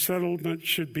 the settlement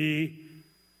should be,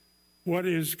 what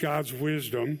is God's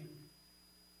wisdom,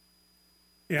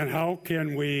 and how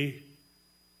can we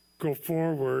go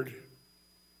forward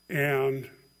and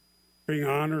bring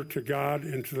honor to God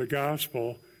and to the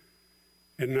gospel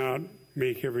and not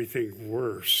make everything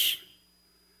worse.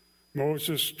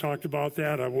 Moses talked about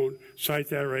that. I won't cite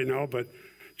that right now, but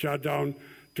jot down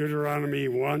Deuteronomy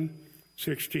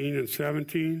 1:16 and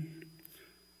 17.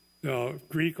 The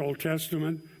Greek Old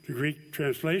Testament, the Greek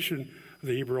translation of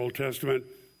the Hebrew Old Testament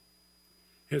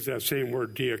is that same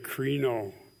word,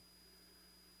 diakrino.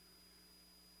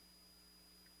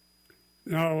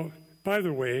 Now, by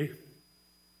the way,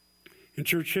 in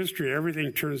church history,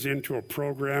 everything turns into a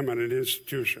program and an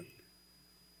institution.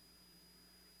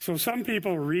 So some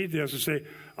people read this and say,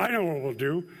 I know what we'll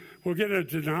do. We'll get a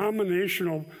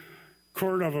denominational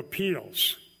court of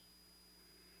appeals.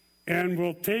 And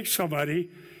we'll take somebody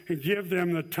and give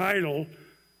them the title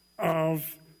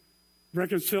of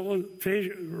reconciliation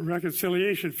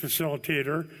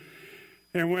facilitator.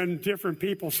 And when different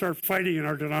people start fighting in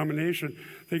our denomination,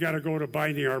 they got to go to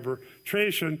binding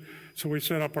arbitration. So we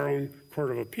set up our own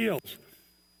court of appeals.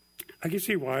 I can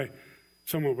see why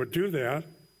someone would do that,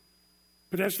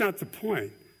 but that's not the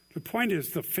point. The point is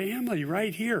the family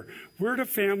right here. We're the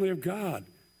family of God.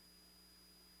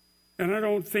 And I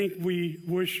don't think we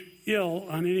wish ill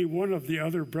on any one of the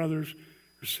other brothers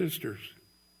or sisters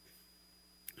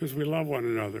because we love one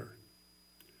another.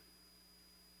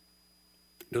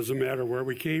 Doesn't matter where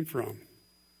we came from.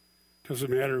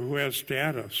 Doesn't matter who has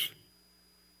status.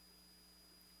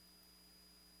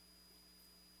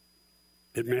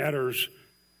 It matters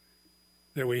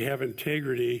that we have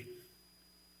integrity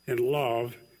and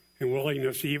love and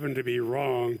willingness even to be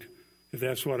wronged, if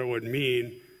that's what it would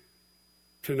mean,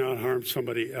 to not harm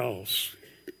somebody else.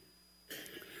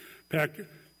 Back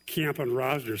Camp and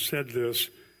Rosner said this.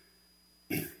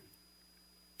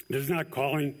 It's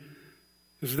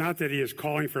not that he is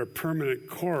calling for a permanent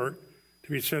court to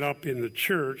be set up in the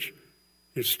church.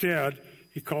 Instead,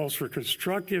 he calls for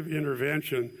constructive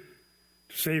intervention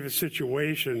to save a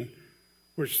situation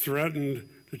which threatened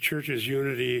the church's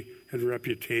unity and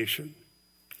reputation.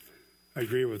 I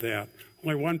agree with that.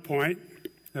 Only one point,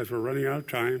 as we're running out of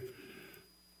time.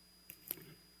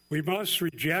 We must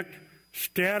reject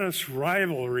status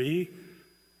rivalry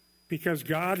because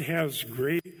God has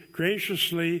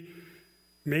graciously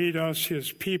made us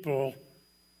his people,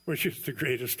 which is the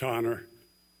greatest honor.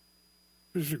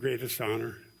 This is the greatest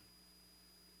honor.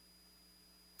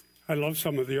 I love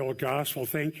some of the old gospel.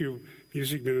 Thank you,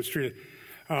 music ministry.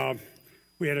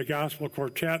 We had a gospel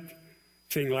quartet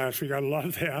sing last week. I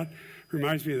love that.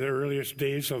 Reminds me of the earliest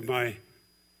days of my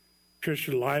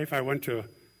Christian life. I went to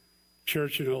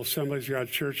church in the Assemblies of God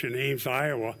Church in Ames,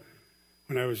 Iowa,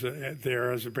 when I was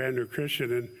there as a brand new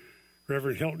Christian. And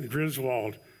Reverend Hilton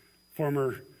Griswold,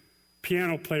 former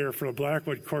piano player for the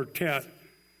Blackwood Quartet,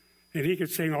 and he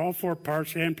could sing all four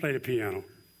parts and play the piano.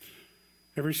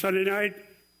 Every Sunday night,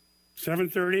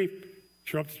 7:30,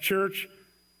 show up to church.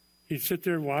 He'd sit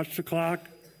there and watch the clock.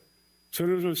 As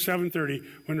soon as it was 7:30,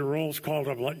 when the roll's called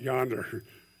up yonder,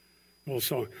 little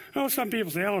song. Oh, some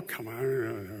people say, oh, come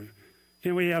on.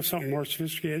 Can't we have something more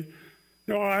sophisticated?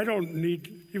 No, I don't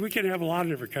need, we can have a lot of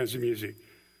different kinds of music.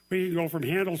 We can go from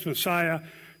Handel's Messiah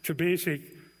to basic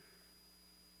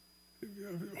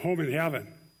Home in Heaven.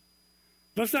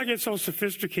 Let's not get so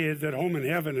sophisticated that Home in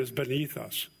Heaven is beneath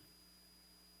us.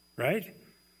 Right?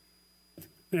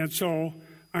 And so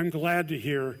I'm glad to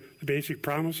hear the basic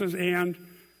promises and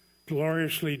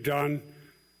gloriously done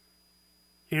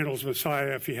Handel's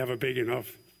Messiah if you have a big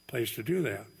enough place to do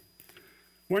that.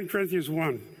 1 Corinthians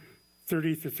 1,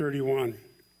 30 to 31.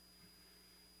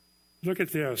 Look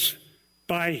at this.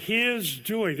 By his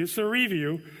doing, it's the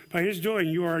review, by his doing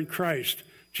you are in Christ,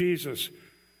 Jesus,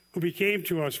 who became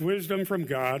to us wisdom from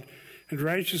God and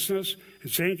righteousness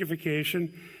and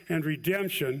sanctification and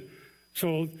redemption,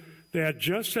 so that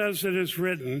just as it is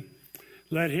written,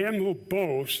 let him who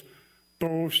boasts,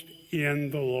 boast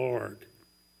in the Lord.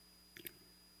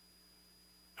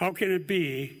 How can it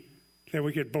be that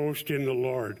we could boast in the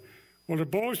Lord? Well, to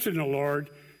boast in the Lord,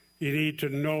 you need to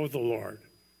know the Lord.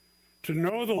 To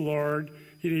know the Lord,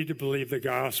 you need to believe the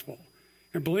gospel.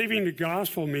 And believing the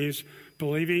gospel means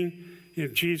believing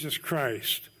in Jesus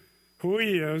Christ, who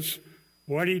he is,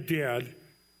 what he did,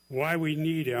 why we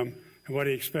need him, and what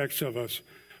he expects of us.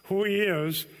 Who he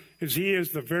is he is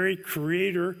the very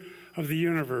creator of the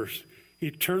universe,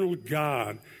 eternal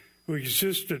God who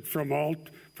existed from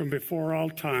before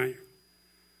all time,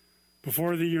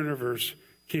 before the universe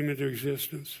came into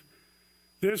existence.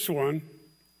 This one,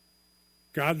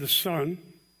 God the Son,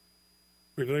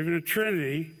 we believe in a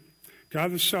Trinity,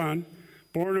 God the Son,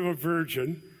 born of a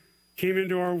virgin, came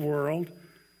into our world,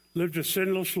 lived a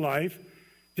sinless life,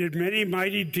 did many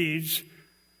mighty deeds,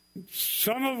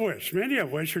 many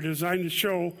of which are designed to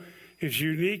show his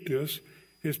uniqueness,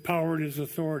 his power, and his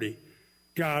authority.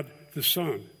 God the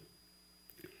Son.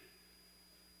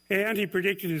 And he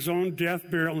predicted his own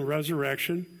death, burial, and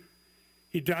resurrection.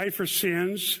 He died for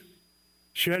sins,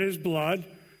 shed his blood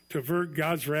to avert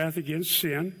God's wrath against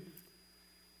sin.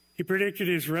 He predicted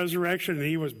his resurrection, and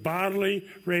he was bodily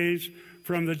raised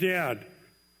from the dead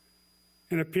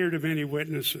and appeared to many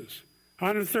witnesses.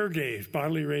 On the third day, he's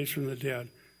bodily raised from the dead.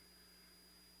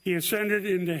 He ascended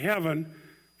into heaven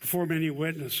before many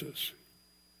witnesses.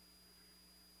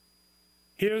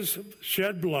 His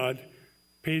shed blood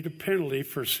paid the penalty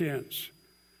for sins.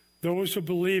 Those who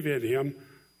believe in him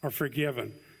are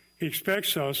forgiven. He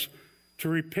expects us to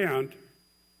repent.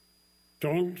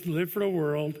 Don't live for the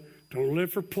world. Don't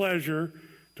live for pleasure.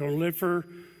 Don't live for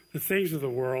the things of the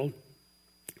world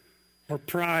or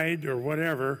pride or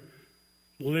whatever.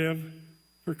 Live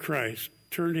for Christ.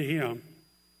 Turn to him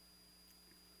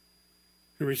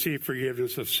and receive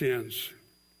forgiveness of sins.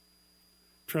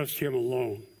 Trust him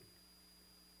alone.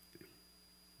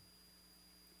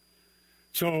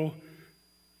 So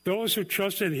those who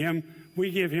trust in him, we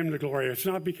give him the glory. It's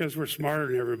not because we're smarter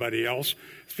than everybody else.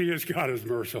 It's because God is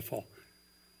merciful.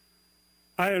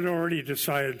 I had already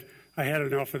decided I had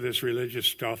enough of this religious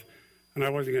stuff, and I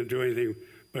wasn't going to do anything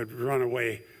but run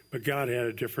away. But God had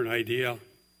a different idea.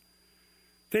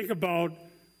 Think about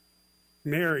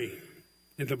Mary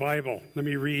in the Bible. Let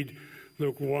me read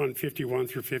Luke 1, 51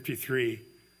 through 53.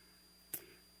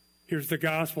 Here's the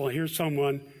gospel. Here's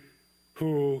someone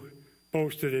who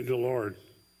boasted in the Lord.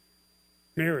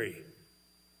 Mary.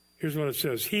 Here's what it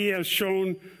says. He has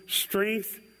shown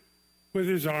strength with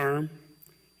his arm.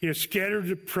 He has scattered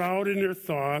the proud in their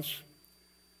thoughts,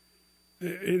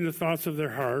 in the thoughts of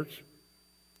their hearts.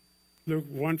 Luke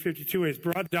 1:52, he has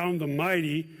brought down the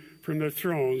mighty from their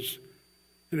thrones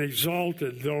and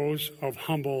exalted those of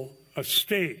humble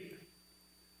estate.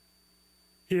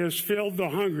 He has filled the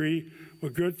hungry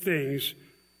with good things,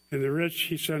 and the rich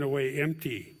he sent away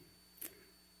empty.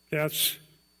 That's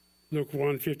Luke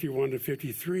 1:51 to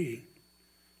 53.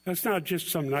 That's not just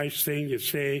some nice thing you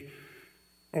say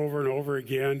over and over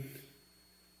again,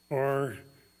 or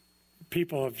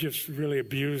people have just really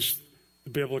abused the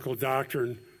biblical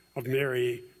doctrine of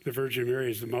Mary, the Virgin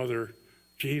Mary, as the mother of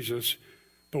Jesus.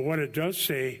 But what it does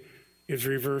say is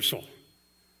reversal.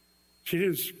 She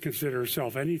didn't consider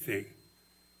herself anything,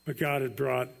 but God had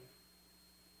brought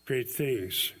great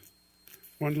things.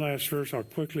 One last verse I'll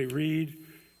quickly read.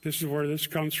 This is where this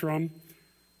comes from.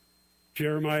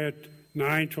 Jeremiah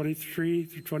 9:23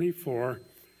 through 24.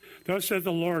 Thus saith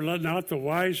the Lord, let not the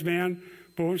wise man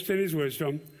boast in his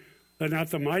wisdom. Let not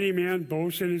the mighty man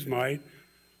boast in his might.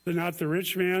 Let not the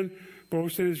rich man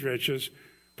boast in his riches.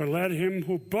 But let him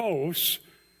who boasts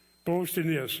boast in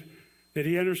this, that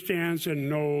he understands and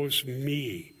knows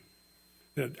me,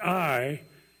 that I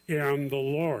am the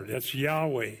Lord, that's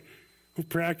Yahweh, who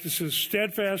practices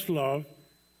steadfast love,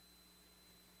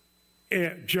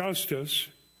 justice,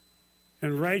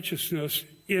 and righteousness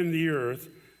in the earth.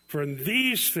 For in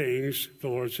these things, the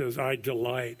Lord says, I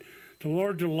delight. The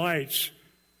Lord delights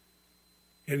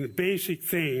in the basic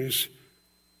things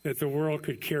that the world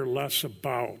could care less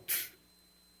about.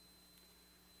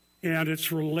 And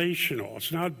it's relational.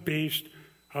 It's not based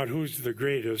on who's the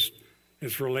greatest.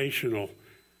 It's relational.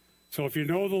 So if you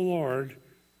know the Lord,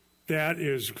 that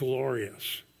is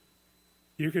glorious.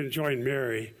 You can join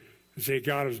Mary and say,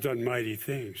 God has done mighty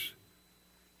things.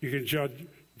 You can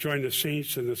join the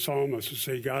saints and the psalmists and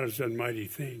say, God has done mighty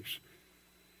things.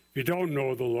 If you don't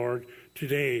know the Lord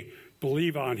today,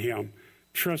 believe on him.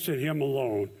 Trust in him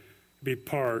alone. Be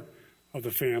part of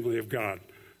the family of God.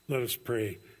 Let us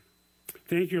pray.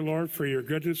 Thank you, Lord, for your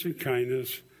goodness and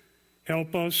kindness.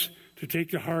 Help us to take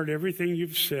to heart everything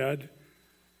you've said.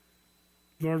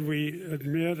 Lord,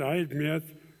 I admit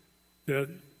that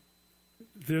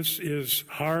this is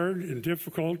hard and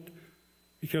difficult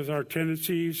because our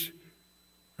tendencies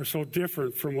are so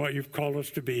different from what you've called us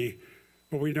to be,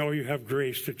 but we know you have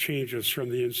grace to change us from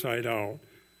the inside out.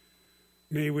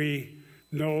 May we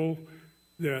know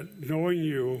that knowing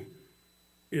you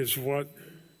is what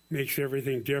makes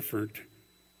everything different,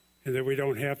 and that we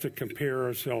don't have to compare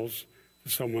ourselves to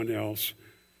someone else.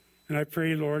 And I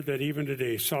pray, Lord, that even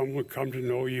today some would come to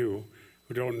know you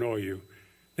who don't know you.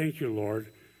 Thank you, Lord.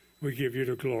 We give you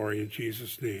the glory in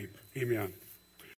Jesus' name. Amen.